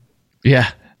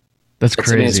 Yeah. That's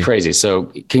crazy. I mean, it's crazy.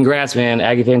 So congrats, man.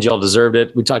 Aggie fans, y'all deserved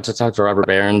it. We talked to Robert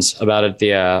Behrens about it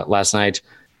last night.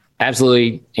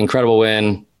 Absolutely incredible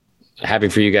win. Happy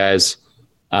for you guys.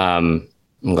 I'm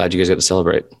glad you guys got to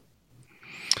celebrate.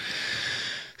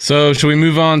 So should we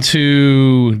move on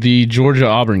to the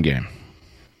Georgia-Auburn game?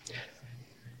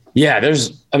 Yeah, I don't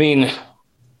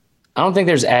think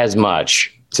there's as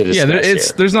much to discuss here.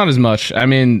 There's not as much. I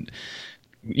mean,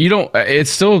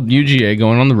 it's still UGA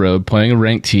going on the road, playing a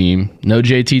ranked team. No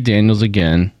JT Daniels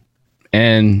again.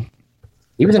 And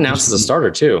he was announced as a starter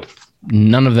too.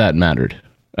 None of that mattered.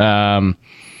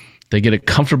 They get a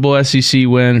comfortable SEC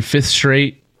win, 5th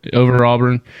straight over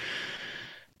Auburn.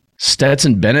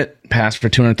 Stetson Bennett passed for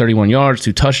 231 yards,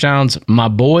 2 touchdowns. My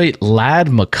boy, Ladd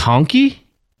McConkey.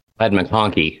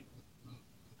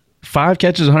 5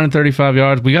 catches, 135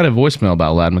 yards. We got a voicemail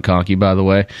about Ladd McConkey, by the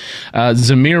way.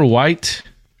 Zamir White,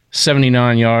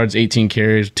 79 yards, 18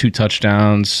 carries, 2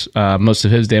 touchdowns. Most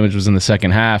of his damage was in the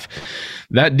second half.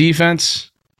 That defense,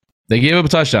 They gave up a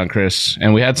touchdown, Chris,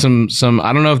 and we had some.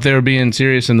 I don't know if they were being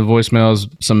serious in the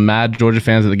voicemails. Some mad Georgia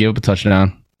fans that they gave up a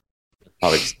touchdown.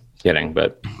 Probably kidding,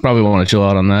 but probably want to chill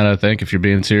out on that. I think if you're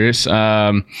being serious,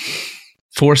 4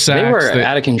 sacks. They were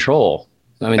out of control.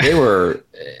 I mean, they were.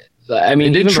 I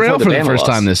mean, they did trail for the first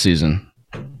time time this season.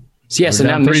 So, so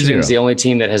now Michigan's the only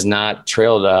team that has not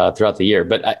trailed throughout the year.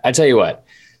 But I tell you what,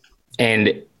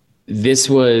 and this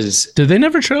was. Did they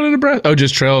never trail to Nebraska? Oh,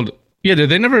 just trailed. Yeah, did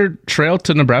they never trail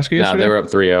to Nebraska yesterday? No, they were up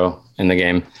 3-0 in the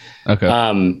game. Okay.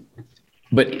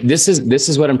 But this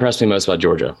is what impressed me most about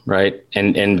Georgia, right?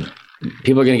 And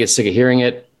people are going to get sick of hearing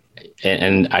it.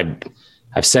 And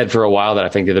I've said for a while that I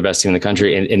think they're the best team in the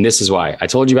country. And this is why. I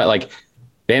told you about, like,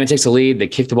 Bama takes the lead. They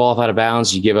kick the ball out of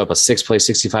bounds. You give up a 6-play,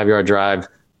 65-yard drive.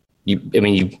 You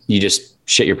just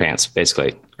shit your pants,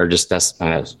 basically. Or just that's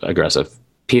aggressive.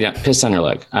 Piss on your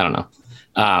leg. I don't know.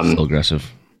 Still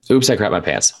aggressive. Oops, I crapped my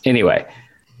pants. Anyway,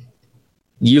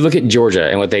 you look at Georgia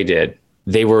and what they did.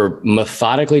 They were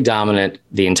methodically dominant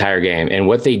the entire game. And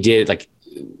what they did, like,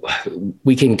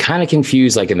 we can kind of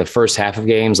confuse, like, in the first half of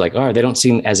games, like, oh, they don't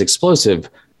seem as explosive.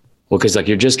 Well, because, like,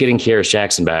 you're just getting Kearis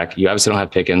Jackson back. You obviously don't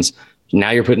have Pickens. Now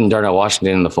you're putting Darnell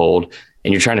Washington in the fold,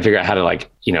 and you're trying to figure out how to, like,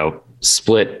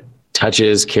 split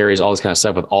touches, carries, all this kind of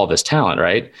stuff with all this talent,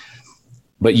 right?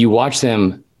 But you watch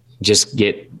them just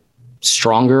get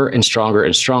stronger and stronger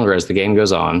and stronger as the game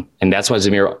goes on. And that's why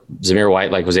Zamir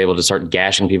White, like, was able to start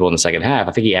gashing people in the second half.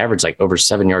 I think he averaged, like, over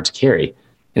 7 yards a carry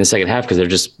in the second half because they're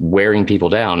just wearing people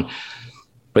down.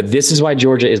 But this is why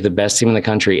Georgia is the best team in the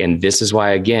country. And this is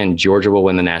why, again, Georgia will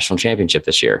win the national championship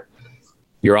this year.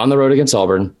 You're on the road against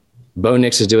Auburn. Bo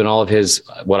Nix is doing all of his,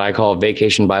 what I call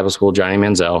vacation Bible school, Johnny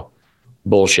Manziel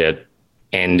bullshit.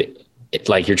 And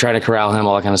like, you're trying to corral him,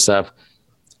 all that kind of stuff.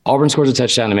 Auburn scores a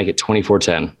touchdown to make it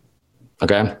 24-10.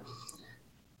 Okay.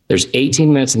 There's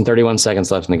 18 minutes and 31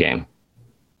 seconds left in the game,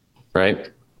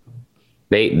 right?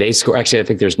 They score. Actually, I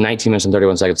think there's 19 minutes and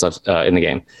 31 seconds left in the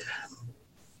game.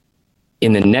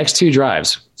 In the next 2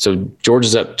 drives, so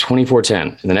Georgia's up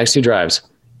 24-10. In the next 2 drives,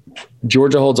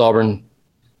 Georgia holds Auburn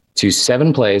to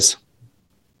 7 plays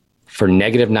for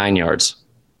 -9 yards.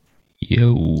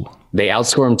 Yo. They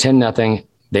outscore them 10-0.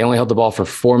 They only held the ball for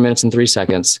 4 minutes and 3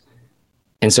 seconds.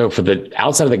 And so for the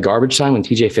outside of the garbage time when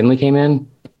TJ Finley came in,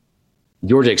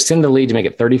 Georgia extended the lead to make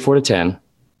it 34-10.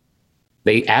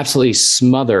 They absolutely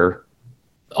smother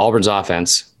Auburn's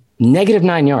offense,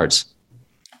 -9 yards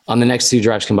on the next 2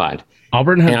 drives combined.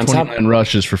 Auburn had 29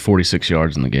 rushes for 46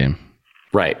 yards in the game.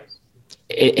 Right.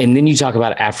 And then you talk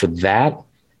about after that,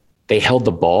 they held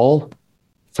the ball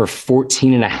for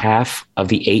 14.5 of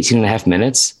the 18.5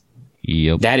 minutes.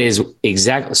 Yep. That is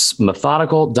exactly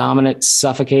methodical, dominant,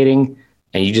 suffocating,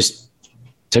 and you just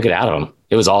took it out of them.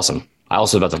 It was awesome. I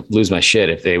also was about to lose my shit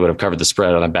if they would have covered the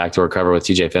spread on a backdoor cover with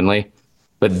TJ Finley.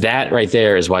 But that right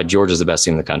there is why Georgia's the best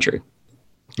team in the country.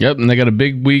 Yep, and they got a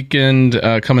big weekend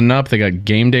coming up. They got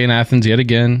game day in Athens yet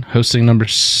again, hosting number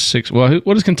 6. Well,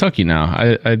 what is Kentucky now?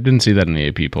 I didn't see that in the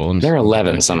AP poll. They're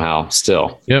 11 somehow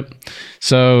still. Yep.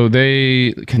 So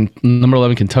number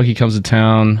 11 Kentucky comes to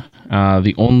town.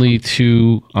 The only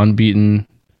 2 unbeaten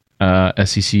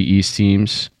SEC East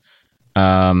teams.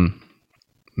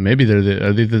 Maybe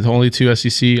are they the only 2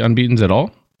 SEC unbeatens at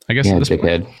all? I guess. Yeah,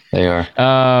 dickhead. They are.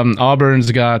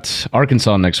 Auburn's got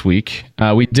Arkansas next week.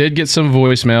 We did get some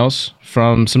voicemails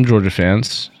from some Georgia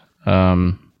fans.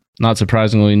 Not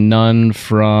surprisingly, none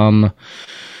from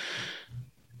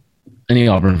any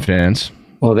Auburn fans.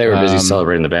 Well, they were busy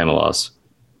celebrating the Bama loss.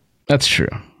 That's true,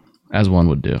 as one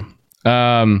would do.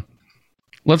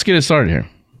 Let's get it started here.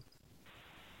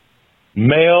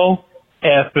 Male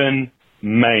effing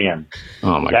man.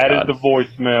 Oh my God. That is the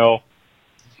voicemail.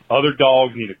 Other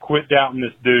dogs need to quit doubting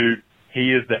this dude.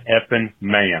 He is the effing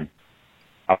man.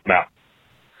 I'm out.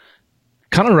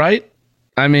 Kind of right.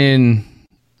 I mean,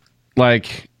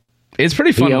 like, it's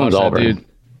pretty fun to watch that dude.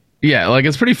 Yeah, like,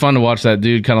 it's pretty fun to watch that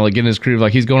dude kind of like get in his groove.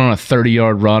 Like, he's going on a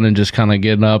 30-yard run and just kind of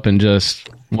getting up and just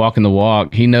walking the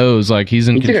walk. He knows, like, he's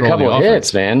in control. He took a couple of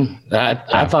hits, man.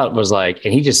 I thought it was like,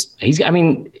 and I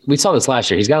mean, we saw this last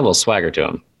year. He's got a little swagger to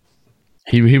him.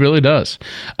 He really does.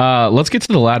 Let's get to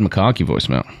the Ladd McConkey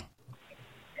voicemail.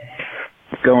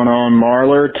 What's going on,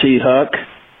 Marler, T. Huck?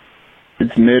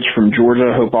 It's Mitch from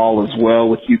Georgia. Hope all is well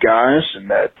with you guys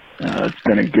and that it's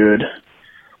been a good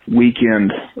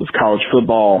weekend of college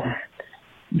football.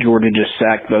 Georgia just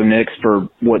sacked Bo Nix for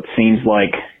what seems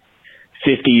like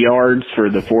 50 yards for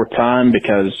the 4th time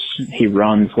because he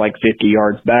runs like 50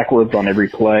 yards backwards on every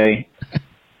play.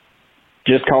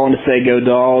 Just calling to say go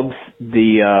Dogs.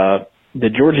 The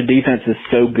Georgia defense is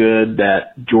so good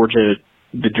that Georgia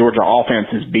the Georgia offense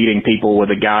is beating people with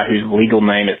a guy whose legal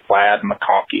name is Ladd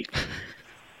McConkey.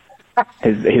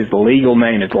 His legal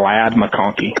name is Ladd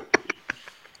McConkey.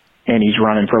 And he's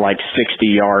running for like 60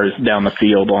 yards down the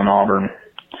field on Auburn.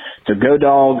 So go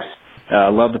Dogs.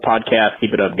 Love the podcast.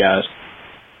 Keep it up, guys.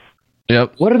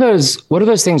 Yep. What are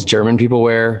those things German people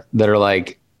wear that are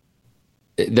like,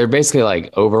 they're basically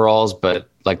like overalls, but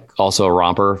like also a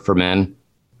romper for men?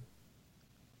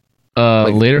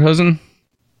 Lederhosen?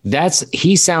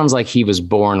 He sounds like he was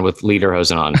born with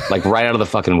lederhosen on, like right out of the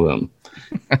fucking womb.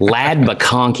 Ladd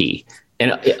McConkey.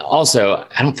 And also,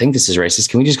 I don't think this is racist.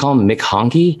 Can we just call him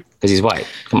McHonky? Because he's white.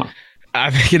 Come on.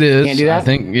 I think it is. Can't do that? I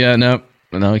think,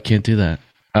 no, we can't do that.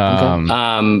 Okay.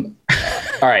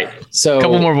 All right. So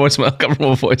couple more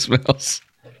voicemails.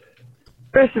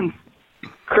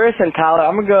 Chris and Tyler,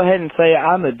 I'm going to go ahead and say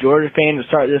I'm a Georgia fan to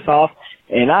start this off,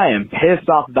 and I am pissed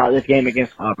off about this game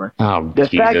against Auburn. Oh, the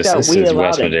fact that we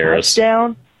allowed a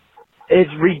touchdown is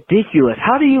ridiculous.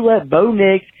 How do you let Bo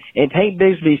Nix and Tank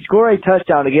Bigsby score a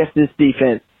touchdown against this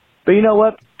defense? But you know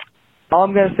what? All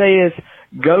I'm going to say is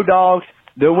go Dogs.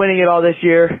 They're winning it all this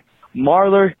year.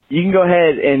 Marler, you can go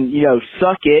ahead and,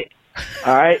 suck it.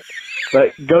 All right?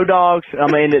 But go Dogs. I'm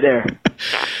going to end it there.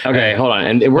 Okay, hold on.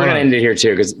 And we're going to end it here,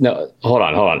 too, because, no, hold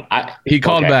on. He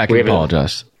called back and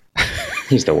apologized.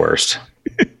 He's the worst.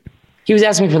 He was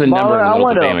asking me for the number in the middle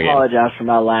of the Bama game. I want to apologize for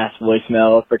my last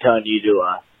voicemail for telling you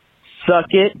to suck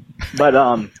it. But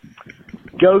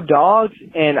go Dogs.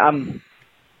 And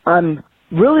I'm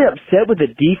really upset with the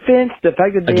defense. The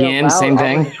fact that they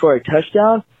allowed to score a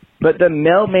touchdown. But the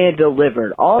mailman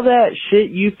delivered. All that shit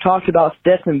you've talked about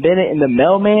Stetson Bennett and the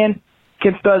mailman,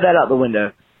 can throw that out the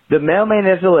window. The mailman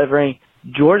is delivering.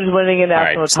 Georgia's winning a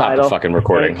national title. Stop the fucking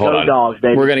recording. Hold on. Dogs,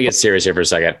 baby. We're going to get serious here for a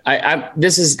second.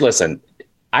 Listen,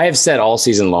 I have said all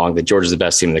season long that Georgia's the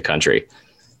best team in the country.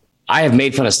 I have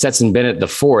made fun of Stetson Bennett the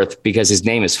fourth because his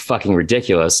name is fucking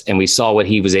ridiculous. And we saw what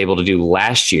he was able to do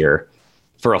last year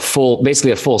for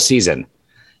basically a full season.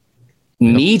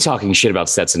 Me talking shit about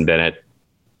Stetson Bennett,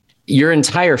 your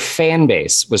entire fan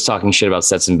base was talking shit about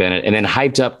Stetson Bennett and then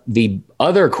hyped up the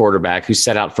other quarterback who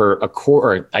set out for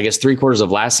 3/4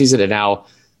 of last season and now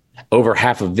over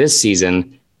half of this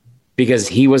season because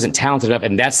he wasn't talented enough.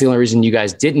 And that's the only reason you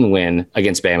guys didn't win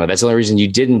against Bama. That's the only reason you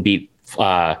didn't beat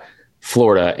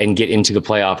Florida and get into the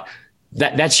playoff.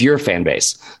 That's your fan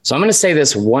base. So I'm going to say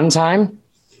this one time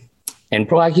and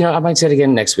I might say it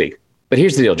again next week. But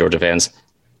here's the deal, Georgia fans.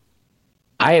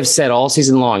 I have said all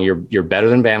season long, you're better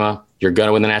than Bama. You're going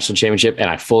to win the national championship, and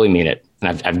I fully mean it.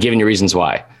 And I've given you reasons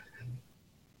why.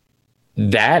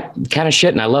 That kind of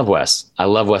shit, and I love Wes. I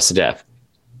love Wes to death.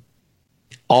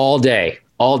 All day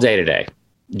today,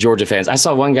 Georgia fans. I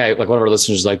saw one guy, like one of our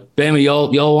listeners, was like, Bama,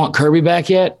 y'all want Kirby back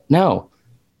yet? No,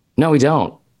 we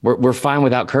don't. We're fine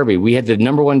without Kirby. We had the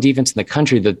number one defense in the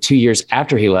country the 2 years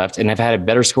after he left, and have had a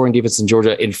better scoring defense than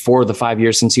Georgia in 4 of the 5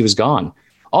 years since he was gone.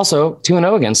 Also,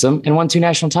 2-0 against them and won 2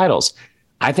 national titles.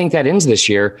 I think that ends this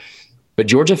year. But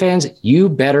Georgia fans, you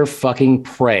better fucking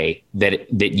pray that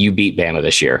you beat Bama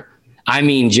this year. I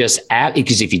mean,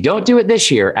 because if you don't do it this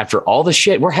year, after all the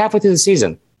shit, we're halfway through the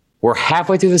season.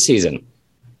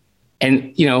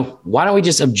 And, why don't we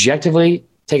just objectively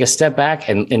take a step back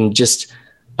and just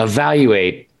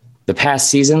evaluate the past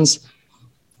seasons?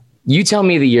 You tell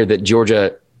me the year that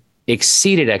Georgia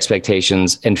exceeded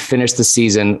expectations and finished the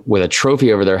season with a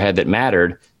trophy over their head that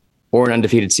mattered, or an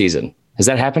undefeated season. Has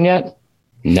that happened yet?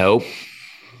 Nope,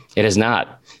 it has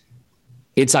not.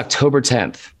 It's October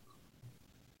 10th.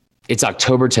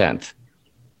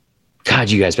 God,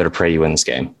 you guys better pray you win this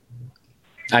game.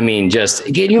 I mean,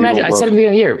 can you imagine? I said at the beginning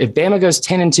of the year, if Bama goes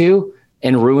 10-2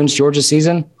 and ruins Georgia's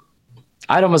season,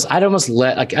 I'd almost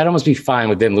be fine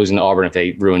with them losing to Auburn if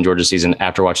they ruin Georgia's season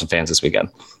after watching fans this weekend.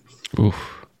 Oof.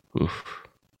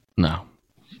 No,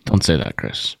 don't say that,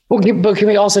 Chris. Well, but can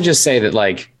we also just say that,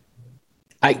 like,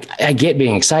 I get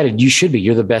being excited. You should be.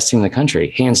 You're the best team in the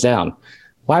country, hands down.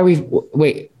 Why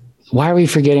are we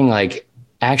forgetting like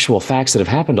actual facts that have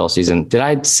happened all season? Did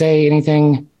I say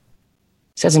anything?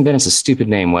 Stetson Bennett's a stupid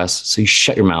name, Wes. So you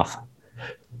shut your mouth.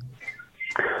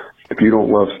 If you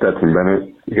don't love Stetson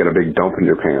Bennett, you got a big dump in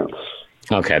your pants.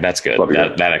 Okay, that's good.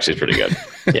 That actually is pretty good.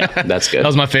 Yeah, that's good. That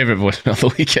was my favorite voicemail of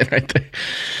the weekend right there.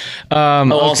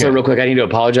 Also, real quick, I need to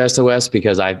apologize to Wes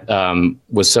because I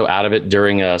was so out of it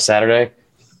during Saturday.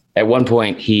 At one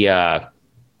point, he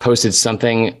posted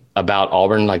something about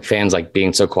Auburn, like fans like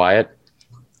being so quiet.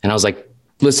 And I was like,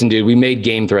 listen, dude, we made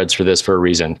game threads for this for a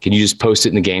reason. Can you just post it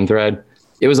in the game thread?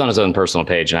 It was on his own personal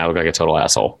page, and I look like a total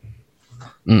asshole.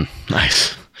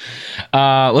 Nice.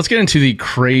 Let's get into the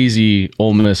crazy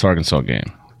Ole Miss Arkansas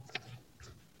game.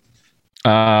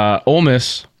 Ole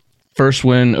Miss, first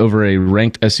win over a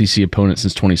ranked SEC opponent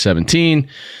since 2017.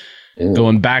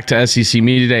 Going back to SEC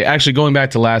Media Day, actually going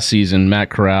back to last season, Matt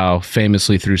Corral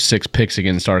famously threw 6 picks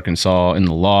against Arkansas in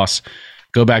the loss.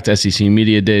 Go back to SEC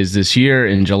Media Days this year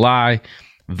in July,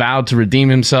 vowed to redeem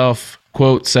himself,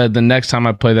 quote, said the next time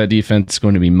I play that defense is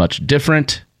going to be much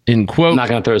different, end quote. I'm not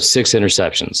going to throw 6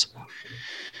 interceptions.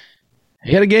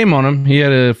 He had a game on him. He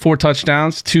had 4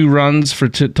 touchdowns, 2 runs for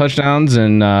touchdowns,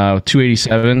 and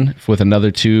 287 with another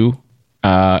 2.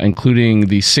 Including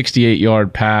the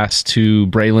 68-yard pass to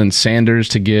Braylon Sanders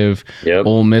to give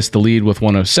Ole Miss the lead with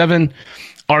 107.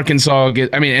 Arkansas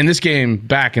and this game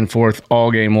back and forth all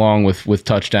game long with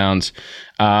touchdowns.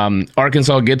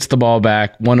 Arkansas gets the ball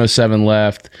back, 107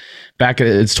 left, back at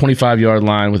its 25-yard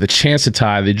line with a chance to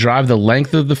tie. They drive the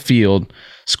length of the field,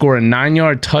 score a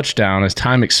 9-yard touchdown as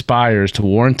time expires to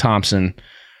Warren Thompson.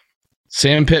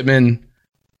 Sam Pittman,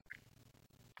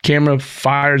 camera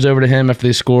fires over to him after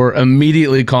they score,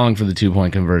 immediately calling for the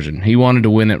 2-point conversion. He wanted to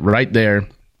win it right there.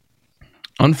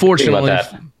 Unfortunately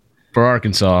for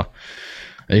Arkansas,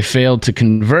 they failed to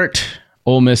convert.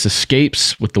 Ole Miss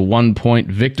escapes with the 1-point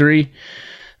victory.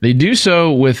 They do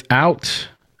so without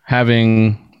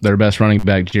having their best running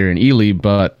back, Jaron Ely,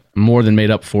 but more than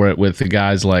made up for it with the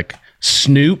guys like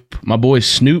Snoop, my boy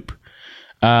Snoop,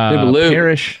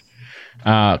 Parrish.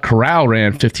 Corral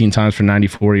ran 15 times for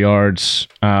 94 yards.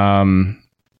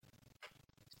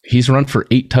 He's run for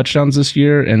 8 touchdowns this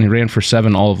year, and he ran for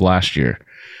 7 all of last year.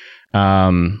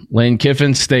 Lane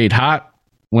Kiffin stayed hot,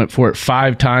 went for it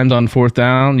 5 times on 4th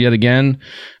down yet again.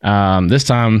 This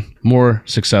time more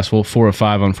successful, 4 of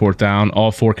 5 on 4th down,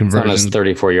 all 4 conversions. It's on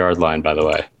his 34-yard line, by the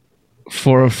way.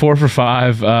 4 for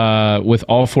 5 with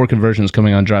all 4 conversions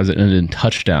coming on drives that ended in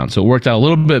touchdown. So it worked out a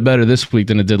little bit better this week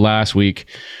than it did last week.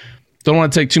 Don't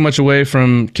want to take too much away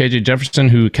from KJ Jefferson,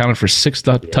 who accounted for 6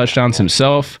 touchdowns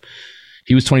himself.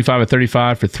 He was 25 of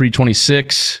 35 for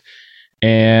 326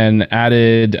 and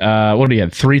added,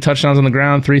 3 touchdowns on the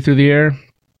ground, 3 through the air?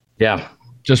 Yeah.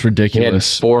 Just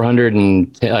ridiculous. He had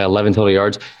 411 total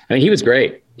yards. I mean, he was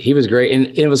great. And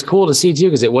it was cool to see, too,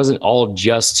 because it wasn't all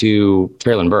just to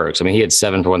Traylon Burks. I mean, he had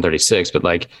 7 for 136, but,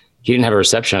 he didn't have a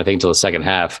reception, I think, until the second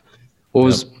half. What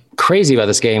was crazy about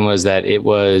this game was that it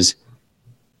was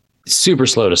super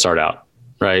slow to start out,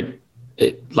 right?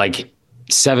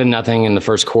 7-0 in the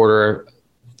first quarter,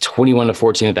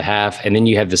 21-14 at the half, and then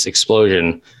you have this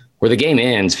explosion where the game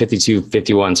ends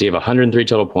 52-51. So you have 103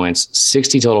 total points,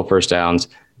 60 total first downs,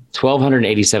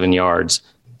 1,287 yards.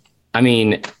 I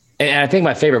mean, and I think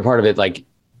my favorite part of it,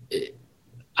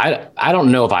 I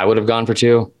don't know if I would have gone for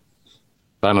 2,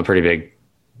 but I'm a pretty big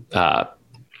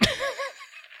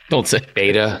don't say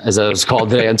beta, as I was called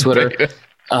today on Twitter.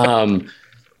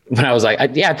 When I was I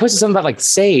posted something about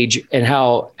sage and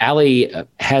how Allie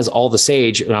has all the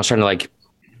sage, and I was trying to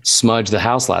smudge the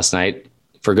house last night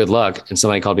for good luck, and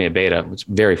somebody called me a beta, which is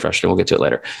very frustrating. We'll get to it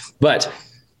later. But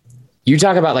you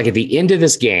talk about at the end of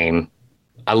this game,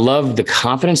 I love the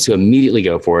confidence to immediately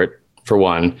go for it, for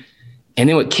one. And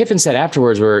then what Kiffin said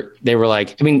afterwards, where they were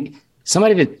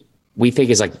somebody that we think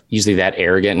is usually that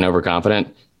arrogant and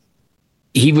overconfident,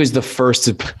 he was the first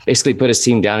to basically put his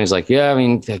team down. He's yeah, I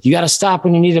mean, you got to stop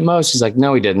when you need it most. He's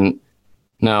no, he didn't.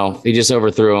 No, he just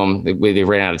overthrew them. They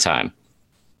ran out of time.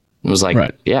 It was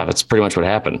yeah, that's pretty much what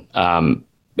happened.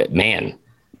 But man,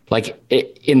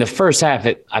 in the first half,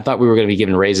 I thought we were going to be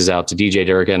giving raises out to DJ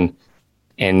Durkin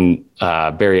and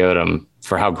Barry Odom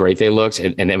for how great they looked.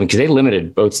 And because they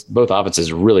limited both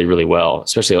offenses really, really well,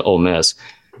 especially Ole Miss.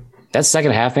 That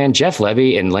second half, man, Jeff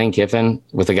Levy and Lane Kiffin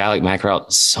with a guy like Matt Corral,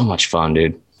 so much fun,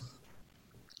 dude.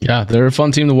 Yeah, they're a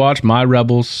fun team to watch. My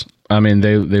Rebels, I mean,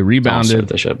 they rebounded.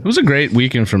 It was a great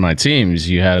weekend for my teams.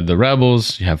 You had the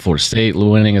Rebels, you had Florida State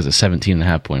winning as a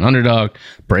 17.5-point underdog.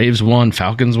 Braves won,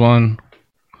 Falcons won.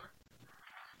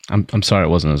 I'm sorry it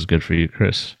wasn't as good for you,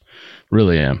 Chris.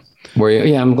 Really am. Were you?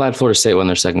 Yeah, I'm glad Florida State won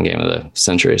their second game of the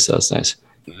century, so that's nice.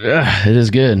 Yeah, it is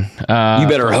good. You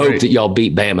better hope that y'all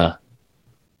beat Bama.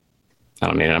 I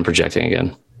don't mean it. I'm projecting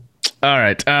again. All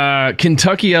right.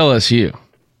 Kentucky LSU.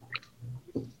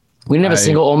 We didn't have a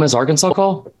single Ole Miss Arkansas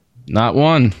call? Not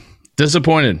one.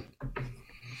 Disappointed.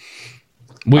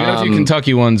 We got a few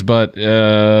Kentucky ones, but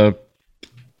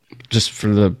just for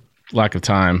the lack of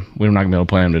time, we're not going to be able to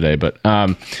play them today. But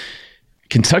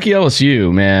Kentucky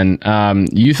LSU, man,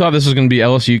 you thought this was going to be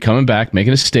LSU coming back,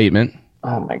 making a statement.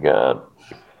 Oh, my God.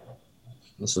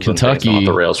 This is Kentucky off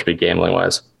the rails for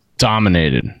gambling-wise.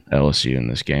 Dominated LSU in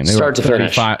this game. They Start were to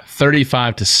finish.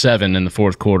 35-7 in the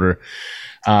fourth quarter.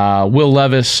 Will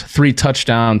Levis, 3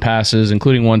 touchdown passes,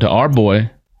 including one to our boy,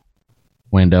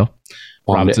 Wando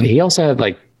Robinson. He also had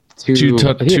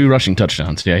two rushing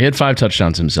touchdowns. Yeah, he had 5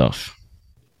 touchdowns himself.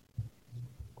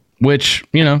 Which,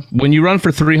 you know, when you run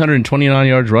for 329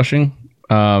 yards rushing,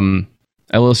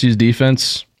 LSU's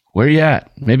defense, where are you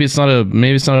at? Maybe it's not a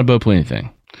Bo Pelini thing.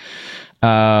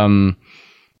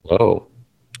 Whoa.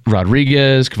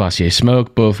 Rodriguez, Kavosiey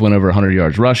Smoke both went over 100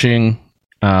 yards rushing.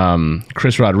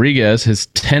 Chris Rodriguez, his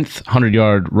 10th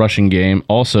 100-yard rushing game,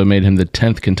 also made him the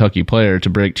 10th Kentucky player to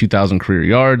break 2,000 career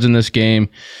yards in this game.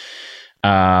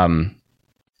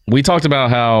 We talked about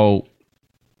how,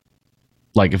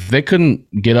 like, if they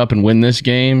couldn't get up and win this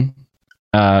game,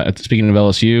 speaking of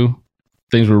LSU,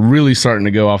 things were really starting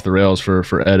to go off the rails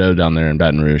for Ed O down there in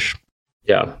Baton Rouge.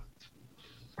 Yeah.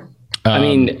 I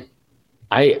mean,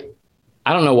 I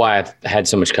don't know why I've had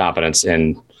so much confidence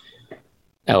in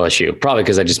LSU. Probably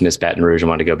because I just missed Baton Rouge and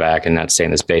wanted to go back and not stay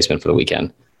in this basement for the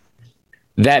weekend.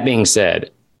 That being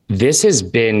said, this is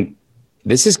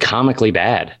comically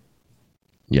bad.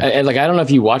 Yeah. I don't know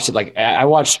if you watched it. Like, I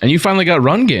watched, and you finally got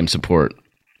run game support.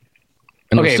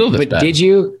 And okay, but bad. Did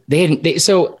you?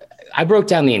 So I broke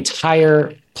down the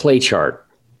entire play chart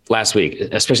last week,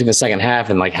 especially in the second half,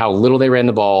 and like how little they ran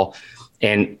the ball.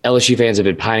 And LSU fans have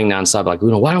been pining nonstop, like,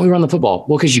 why don't we run the football?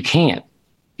 Well, because you can't.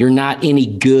 You're not any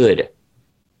good.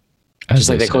 Just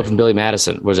like that quote from Billy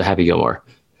Madison, was a Happy Gilmore.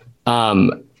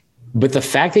 But the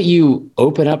fact that you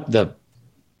open up the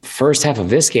first half of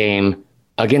this game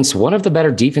against one of the better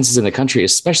defenses in the country,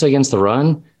 especially against the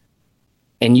run,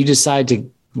 and you decide to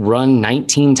run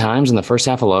 19 times in the first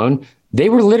half alone, they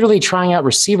were literally trying out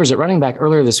receivers at running back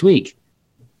earlier this week.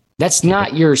 That's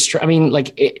not your,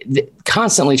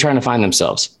 constantly trying to find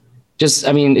themselves. It's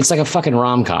like a fucking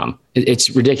rom-com. It's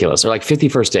ridiculous. They're like 50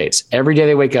 first dates. Every day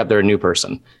they wake up, they're a new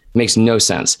person. It makes no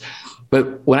sense.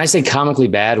 But when I say comically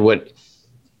bad, what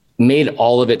made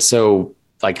all of it so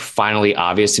like finally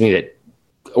obvious to me that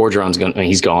Orgeron's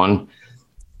he's gone.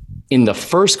 In the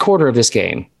first quarter of this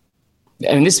game,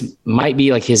 and this might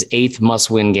be like his 8th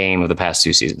must-win game of the past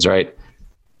 2 seasons, right?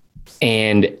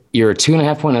 And you're a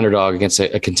 2.5-point underdog against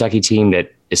a Kentucky team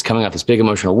that is coming off this big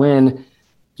emotional win.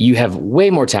 You have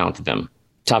way more talent than them,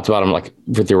 top to bottom, like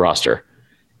with your roster.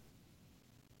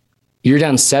 You're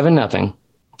down 7-0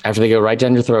 after they go right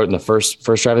down your throat in the first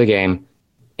drive of the game,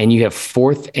 and you have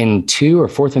 4th and 2 or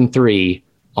 4th and 3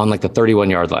 on like the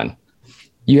 31-yard line.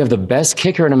 You have the best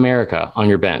kicker in America on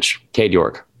your bench, Cade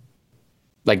York.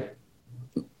 Like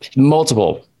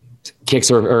multiple kicks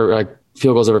or like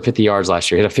field goals over 50 yards last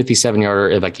year. He had a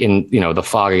 57-yarder like in the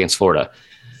fog against Florida.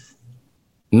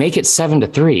 Make it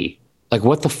 7-3. Like,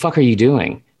 what the fuck are you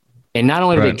doing? And not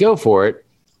only did they go for it,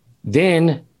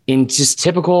 then in just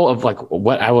typical of like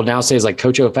what I will now say is like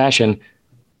Coach O fashion,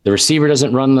 the receiver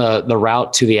doesn't run the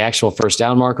route to the actual first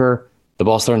down marker. The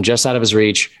ball's thrown just out of his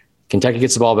reach. Kentucky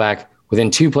gets the ball back.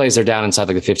 Within 2 plays, they're down inside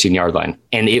like the 15-yard line.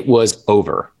 And it was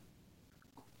over.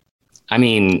 I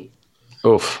mean,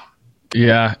 oof.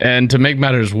 Yeah, and to make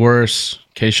matters worse,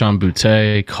 Kayshon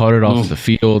Boutte caught it off the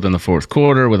field in the fourth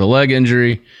quarter with a leg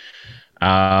injury.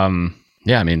 Kentucky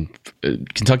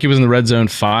was in the red zone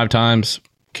 5 times,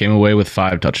 came away with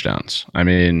 5 touchdowns. I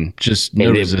mean, just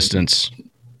no resistance.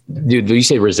 Dude, you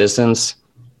say resistance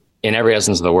in every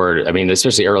essence of the word. I mean,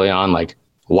 especially early on, like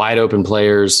wide open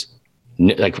players,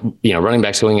 like, running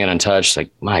backs going in untouched. Like,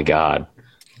 my God.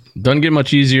 Doesn't get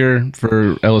much easier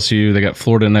for LSU. They got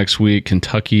Florida next week.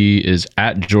 Kentucky is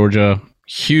at Georgia.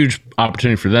 Huge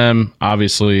opportunity for them.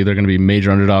 Obviously, they're going to be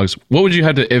major underdogs. What would you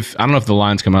have to, I don't know if the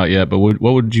lines come out yet, but what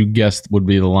would you guess would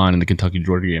be the line in the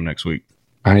Kentucky-Georgia game next week?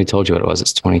 I already told you what it was.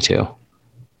 It's 22.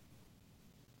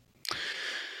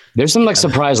 There's some like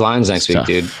surprise lines next week,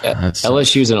 dude.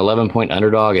 LSU's an 11-point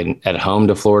underdog at home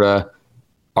to Florida.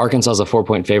 Arkansas's a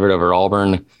 4-point favorite over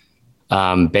Auburn.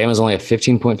 Bama's only a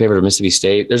 15-point favorite over Mississippi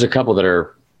State. There's a couple that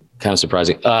are kind of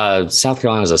surprising. South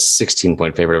Carolina's a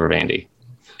 16-point favorite over Vandy.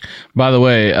 By the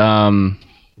way,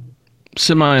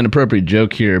 semi-inappropriate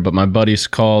joke here, but my buddies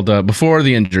called, before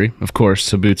the injury, of course,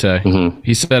 to Boutte. Mm-hmm.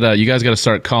 He said, you guys got to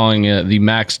start calling the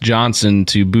Max Johnson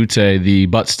to Boutte the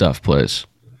butt stuff plays.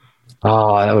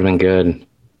 Oh, that would have been good.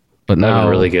 But now, that would have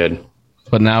been really good.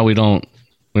 But now we don't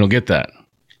get that.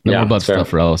 No more butt stuff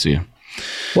for LSU.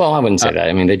 Well, I wouldn't say that.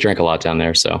 I mean, they drink a lot down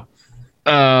there, so.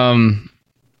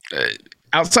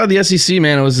 Outside the SEC,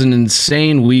 man, it was an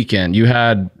insane weekend. You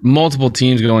had multiple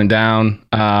teams going down.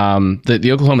 The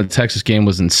Oklahoma-Texas game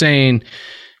was insane.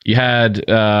 You had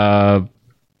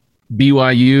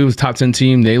BYU, the top 10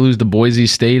 team. They lose to Boise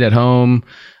State at home.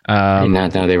 I did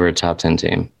not know they were a top 10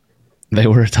 team. They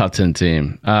were a top 10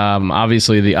 team.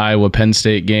 Obviously, the Iowa-Penn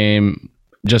State game,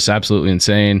 just absolutely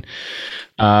insane.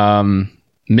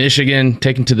 Michigan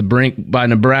taken to the brink by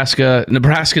Nebraska.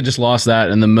 Nebraska just lost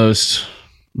that in the most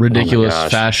ridiculous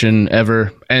fashion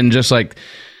ever. And just like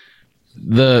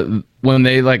when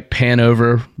they like pan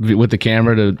over with the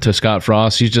camera to Scott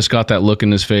Frost, he's just got that look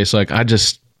in his face. Like, I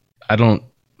don't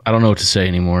know what to say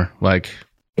anymore. Like,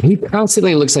 he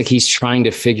constantly looks like he's trying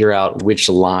to figure out which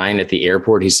line at the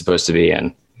airport he's supposed to be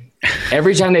in.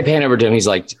 Every time they pan over to him, he's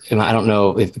like, I don't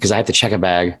know because I have to check a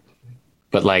bag,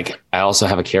 but like, I also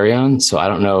have a carry-on. So I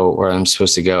don't know where I'm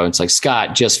supposed to go. And it's like,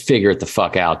 Scott, just figure it the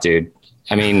fuck out, dude.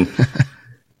 I mean,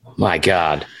 my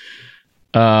God.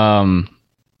 I mean,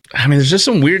 there's just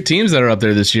some weird teams that are up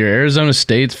there this year. Arizona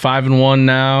State's 5-1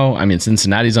 now. I mean,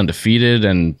 Cincinnati's undefeated,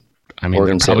 and I mean,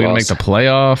 they're probably going to make the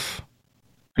playoff.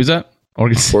 Who's that?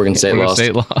 Oregon State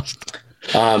lost.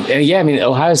 And yeah, I mean,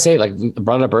 Ohio State, like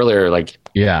brought it up earlier, like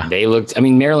they looked. I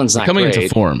mean, Maryland's not coming great, into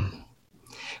form,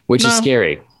 which is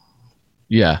scary.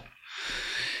 Yeah,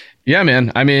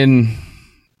 man. I mean,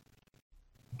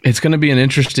 it's going to be an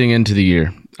interesting end to the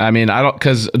year. I mean,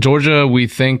 because Georgia, we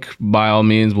think by all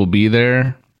means will be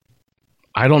there.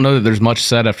 I don't know that there's much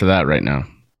said after that right now.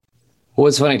 Well,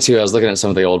 it's funny too. I was looking at some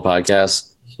of the old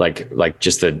podcasts, like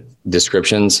just the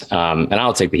descriptions, and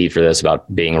I'll take the heat for this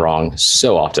about being wrong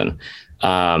so often.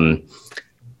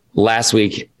 Last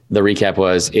week, the recap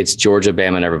was it's Georgia,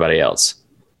 Bama, and everybody else.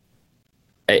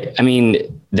 I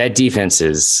mean, that defense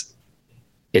it's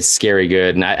scary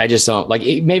good. And I just don't like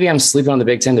maybe I'm sleeping on the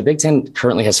Big Ten. The Big Ten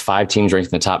currently has 5 teams ranked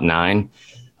in the top 9.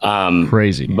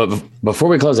 Crazy. But before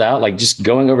we close out, like just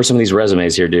going over some of these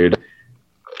resumes here, dude,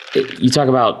 you talk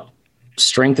about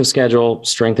strength of schedule,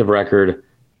 strength of record.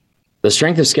 The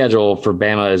strength of schedule for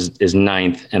Bama is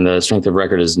 9th, and the strength of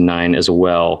record is 9 as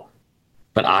well.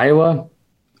 But Iowa,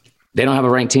 they don't have a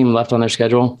ranked team left on their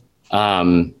schedule.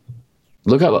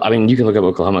 Look up. I mean, you can look up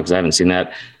Oklahoma because I haven't seen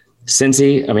that.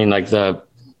 Cincy, I mean, like the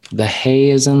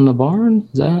hay is in the barn.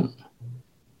 Is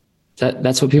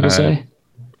that's what people say?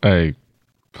 I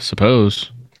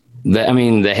suppose. I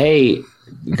mean, the hay.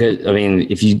 I mean,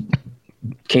 if you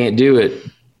can't do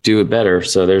it better.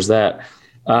 So there's that.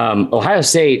 Ohio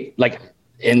State, like,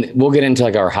 and we'll get into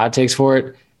like our hot takes for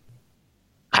it.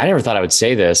 I never thought I would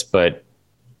say this, but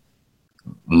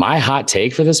my hot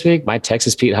take for this week, my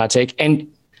Texas Pete hot take, and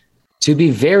to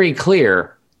be very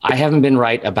clear, I haven't been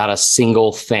right about a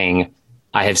single thing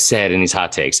I have said in these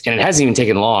hot takes, and it hasn't even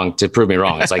taken long to prove me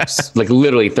wrong. It's like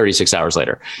literally 36 hours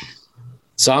later.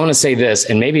 So I'm going to say this,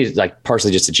 and maybe it's like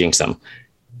partially just to jinx them.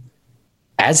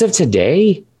 As of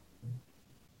today,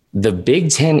 the Big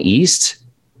Ten East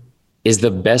is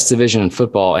the best division in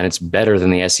football, and it's better than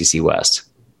the SEC West.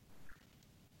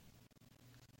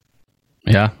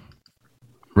 Yeah.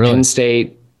 Really? Penn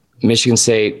State,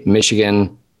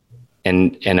 Michigan,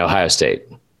 and Ohio State.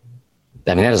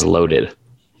 I mean, that is loaded.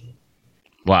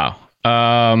 Wow.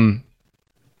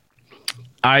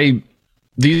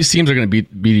 These teams are going to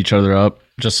beat each other up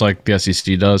just like the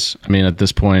SEC does. I mean, at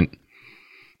this point,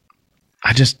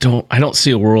 I don't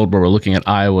see a world where we're looking at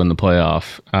Iowa in the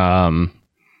playoff.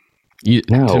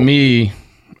 No. To me,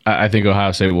 I think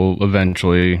Ohio State will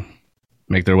eventually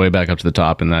make their way back up to the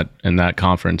top in that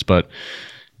conference. But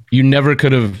you never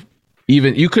could have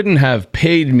you couldn't have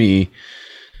paid me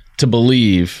to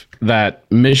believe that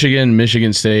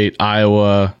Michigan State,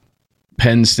 Iowa,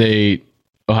 Penn State,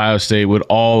 Ohio State would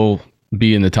all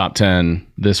be in the top 10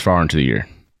 this far into the year.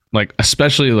 Like,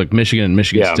 especially like Michigan and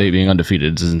Michigan State being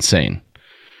undefeated is insane.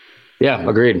 Yeah,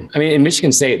 agreed. I mean, in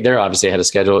Michigan State, they're obviously ahead of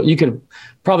schedule. You could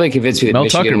probably convince me that Mel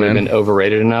Michigan Tucker, would have man. been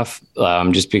overrated enough,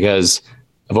 just because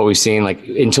of what we've seen, like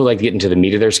until they get into the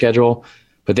meat of their schedule.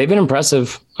 But they've been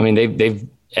impressive. I mean, they've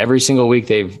every single week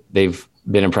they've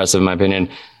been impressive in my opinion.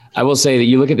 I will say that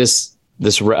you look at this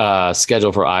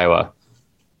schedule for Iowa,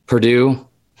 Purdue,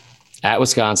 at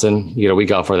Wisconsin, you get a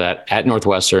week off for that, at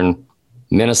Northwestern,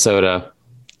 Minnesota,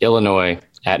 Illinois,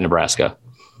 at Nebraska.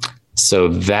 So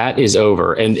that is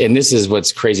over. And this is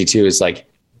what's crazy too, is like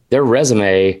their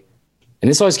resume, and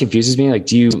this always confuses me. Like,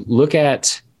 do you look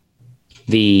at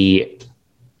the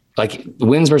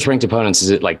wins versus ranked opponents? Is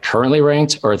it like currently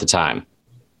ranked or at the time?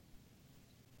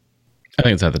 I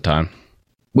think it's at the time.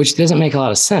 Which doesn't make a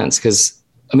lot of sense because,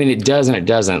 I mean, it does and it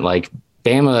doesn't. Like,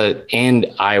 Bama and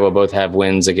Iowa both have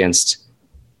wins against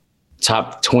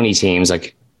top 20 teams,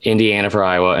 like Indiana for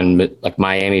Iowa and like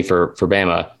Miami for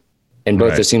Bama. And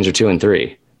both those teams are 2 and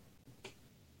 3.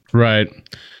 Right.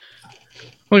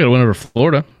 We got a win over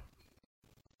Florida.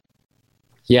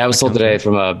 Yeah, I was told today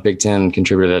from a Big Ten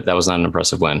contributor that was not an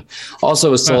impressive win. Also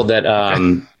was told that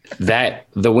that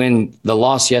the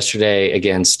loss yesterday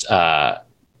against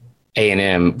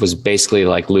A&M was basically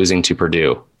like losing to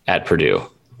Purdue at Purdue.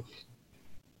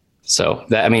 So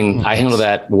that, I mean, I handled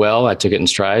that well. I took it in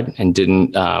stride and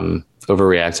didn't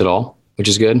overreact at all, which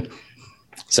is good.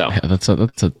 So yeah, that's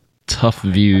a tough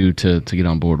view to get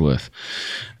on board with.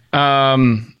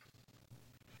 All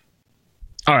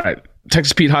right,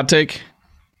 Texas Pete hot take.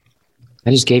 I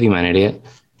just gave you mine, idiot.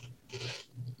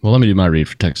 Well, let me do my read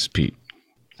for Texas Pete.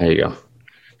 There you go.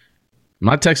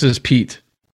 My Texas Pete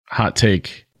hot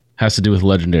take has to do with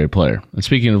legendary player. And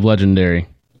speaking of legendary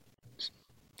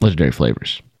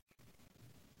flavors,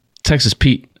 Texas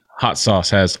Pete hot sauce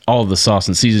has all of the sauce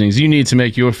and seasonings you need to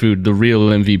make your food the real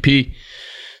MVP.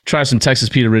 Try some Texas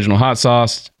Pete original hot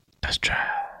sauce. Let's try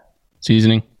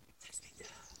seasoning.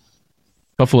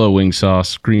 Buffalo wing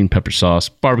sauce, green pepper sauce,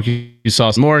 barbecue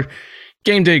sauce, more.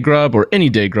 Game day grub or any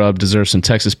day grub deserves some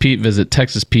Texas Pete. Visit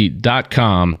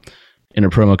TexasPete.com. Enter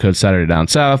promo code Saturday Down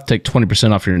South. Take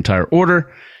 20% off your entire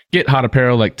order. Get hot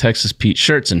apparel like Texas Pete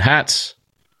shirts and hats.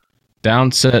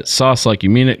 Downset sauce like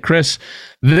you mean it. Chris,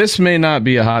 this may not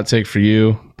be a hot take for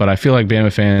you, but I feel like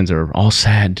Bama fans are all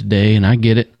sad today, and I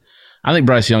get it. I think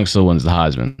Bryce Young still wins the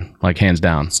Heisman, like hands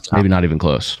down. Maybe not even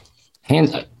close.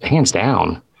 Hands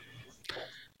down.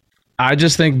 I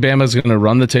just think Bama's going to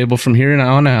run the table from here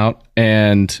on out,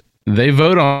 and they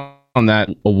vote on that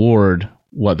award,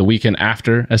 the weekend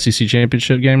after SEC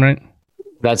championship game, right?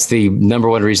 That's the number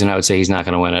one reason I would say he's not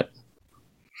going to win it.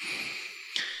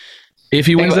 If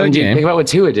he wins that game. Think about what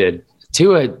Tua did.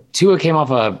 Tua came off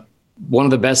one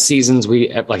of the best seasons we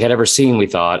had ever seen, we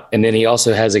thought, and then he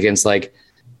also has against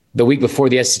the week before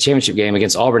the SEC championship game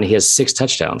against Auburn, he has 6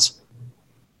 touchdowns.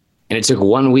 And it took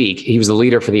 1 week. He was the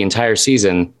leader for the entire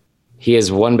season. He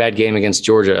has one bad game against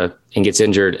Georgia and gets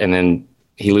injured, and then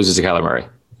he loses to Kyler Murray.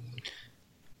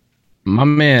 My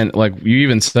man, like you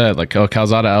even said,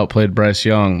 Calzada outplayed Bryce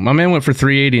Young. My man went for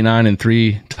 389 and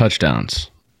 3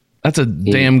 touchdowns. That's a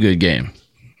damn good game.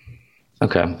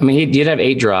 Okay. I mean, he did have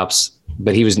 8 drops,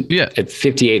 but he was at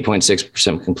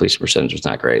 58.6% completion percentage. Was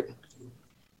not great.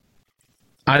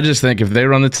 I just think if they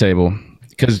run the table,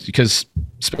 because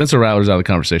Spencer Rattler's out of the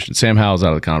conversation, Sam Howell's out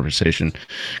of the conversation,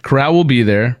 Corral will be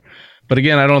there. But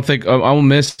again, I don't think Ole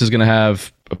Miss is going to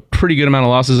have a pretty good amount of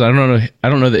losses. I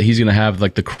don't know that he's going to have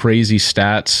the crazy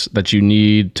stats that you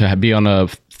need to be on a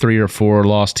 3 or 4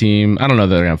 loss team. I don't know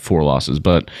that they're going to have 4 losses,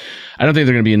 but I don't think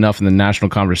they're going to be enough in the national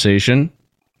conversation.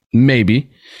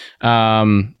 Maybe.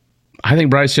 I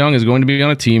think Bryce Young is going to be on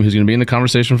a team who's going to be in the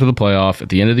conversation for the playoff at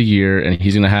the end of the year, and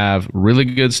he's going to have really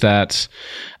good stats.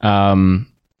 And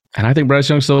I think Bryce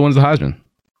Young still wins the Heisman.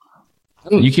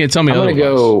 You can't tell me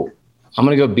otherwise. I'm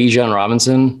going to go Bijan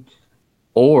Robinson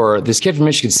or this kid from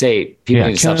Michigan State. People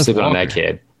need to stop sleeping on that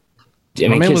kid. I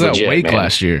mean, man was at Wake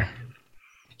last year.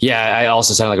 Yeah, I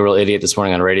also sounded like a real idiot this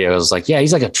morning on radio. I was like, yeah,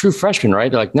 he's like a true freshman, right?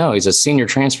 They're like, no, he's a senior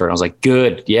transfer. And I was like,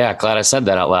 good. Yeah, glad I said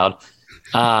that out loud.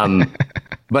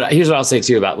 But here's what I'll say,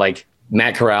 too, about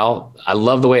Matt Corral. I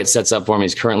love the way it sets up for him.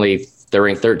 They're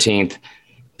ranked 13th.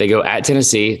 They go at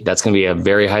Tennessee. That's going to be a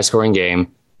very high-scoring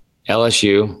game.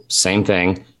 LSU, same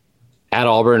thing. At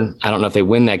Auburn, I don't know if they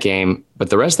win that game, but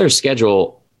the rest of their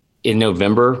schedule in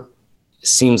November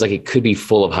seems like it could be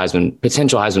full of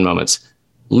potential Heisman moments.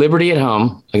 Liberty at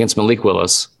home against Malik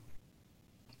Willis,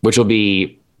 which will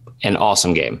be an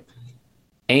awesome game.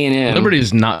 A&M. Liberty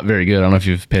is not very good. I don't know if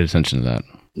you've paid attention to that.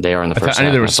 They are in the first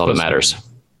half. That's all that matters.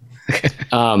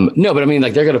 No, but I mean,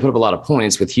 they're going to put up a lot of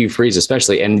points with Hugh Freeze,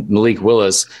 especially, and Malik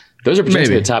Willis. Those are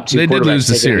potentially the top 2 quarterbacks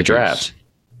taken in the draft.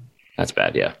 That's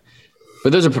bad, yeah.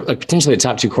 But those are potentially the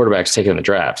top 2 quarterbacks taken in the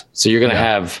draft. So you're going to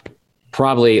have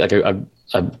probably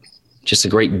just a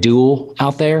great duel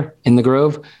out there in the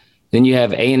Grove. Then you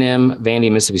have A&M,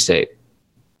 Vandy, Mississippi State.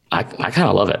 I kind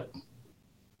of love it.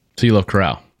 So you love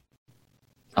Corral?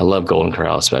 I love Golden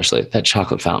Corral, especially. That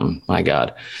chocolate fountain. My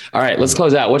God. All right, let's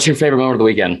close out. What's your favorite moment of the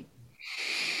weekend?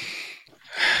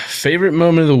 Favorite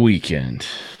moment of the weekend?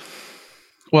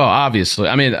 Well, obviously.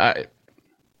 I mean, I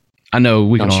know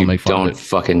we can all make fun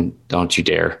of it. Don't you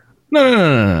dare.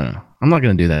 No. I'm not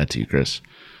going to do that to you, Chris.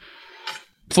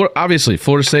 Obviously,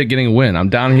 Florida State getting a win. I'm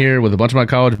down here with a bunch of my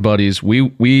college buddies.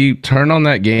 We turned on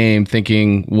that game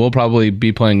thinking we'll probably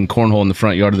be playing cornhole in the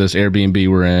front yard of this Airbnb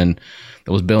we're in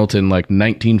that was built in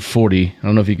 1940. I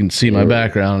don't know if you can see my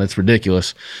background. It's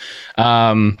ridiculous.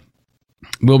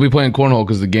 We'll be playing cornhole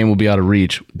because the game will be out of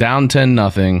reach. Down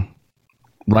 10-0,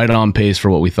 right on pace for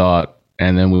what we thought.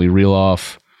 And then we reel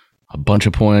off a bunch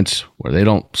of points where they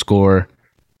don't score.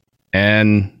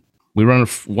 And we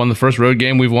won the first road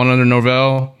game we've won under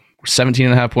Norvell. We're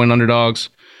 17.5-point underdogs.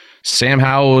 Sam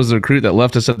Howell was the recruit that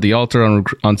left us at the altar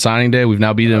on signing day. We've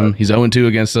now beat him. He's 0-2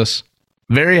 against us.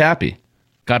 Very happy.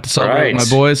 Got to celebrate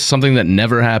with my boys, something that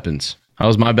never happens. That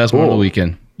was my best moment of the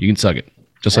weekend. You can suck it.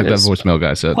 Just like that voicemail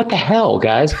guy said. What the hell,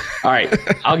 guys? All right.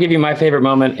 I'll give you my favorite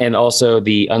moment and also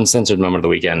the uncensored moment of the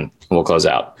weekend, and we'll close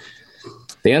out.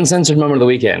 The uncensored moment of the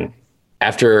weekend,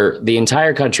 after the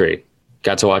entire country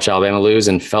got to watch Alabama lose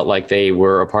and felt like they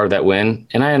were a part of that win,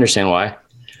 and I understand why.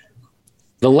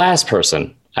 The last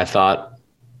person I thought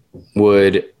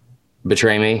would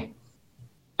betray me.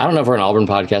 I don't know if we're an Auburn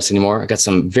podcast anymore. I got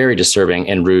some very disturbing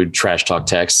and rude trash talk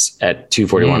texts at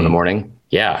 2:41 in the morning.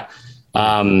 Yeah.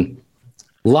 A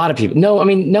lot of people. No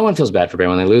one feels bad for Bama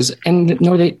when they lose, and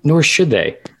nor should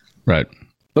they. Right.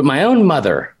 But my own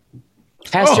mother,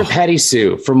 Pastor Patty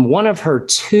Sue, from one of her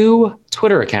 2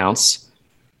 Twitter accounts,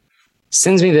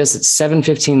 sends me this at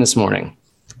 7:15 this morning.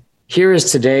 Here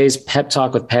is today's pep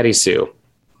talk with Patty Sue.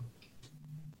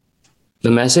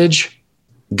 The message: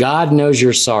 God knows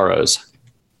your sorrows.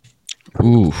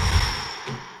 Ooh.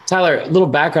 Tyler, a little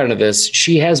background to this.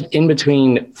 She has in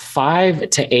between 5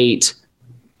 to 8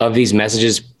 of these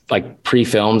messages, like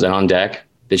pre-filmed and on deck,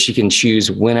 that she can choose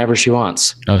whenever she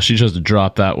wants. Oh, she chose to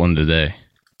drop that one today.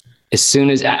 As soon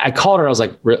as I called her, I was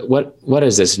like, what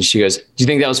is this? And she goes, do you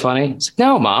think that was funny? I was like,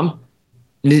 no, Mom.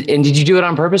 And did you do it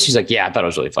on purpose? She's like, yeah, I thought it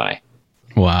was really funny.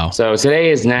 Wow. So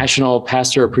today is National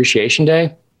Pastor Appreciation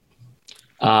Day.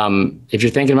 If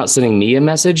you're thinking about sending me a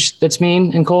message that's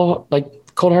mean and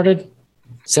cold-hearted,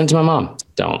 send it to my mom.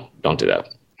 Don't do that.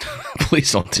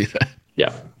 Please don't do that.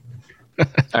 Yeah. All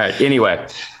right. Anyway.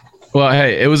 Well,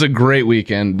 hey, it was a great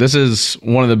weekend. This is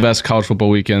one of the best college football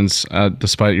weekends,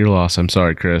 despite your loss. I'm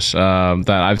sorry, Chris, that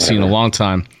I've seen in a long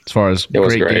time as far as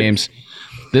great games.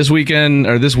 This weekend,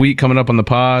 or this week coming up on the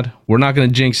pod, we're not going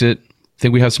to jinx it. I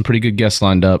think we have some pretty good guests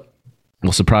lined up.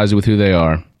 We'll surprise you with who they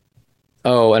are.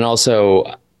 Oh, and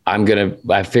also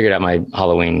I figured out my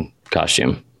Halloween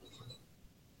costume.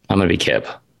 I'm going to be Kip.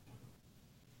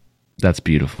 That's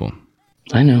beautiful.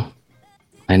 I know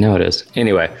it is.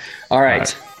 Anyway. All right.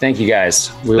 Thank you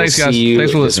guys. We'll see you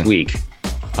this week.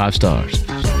 5 stars.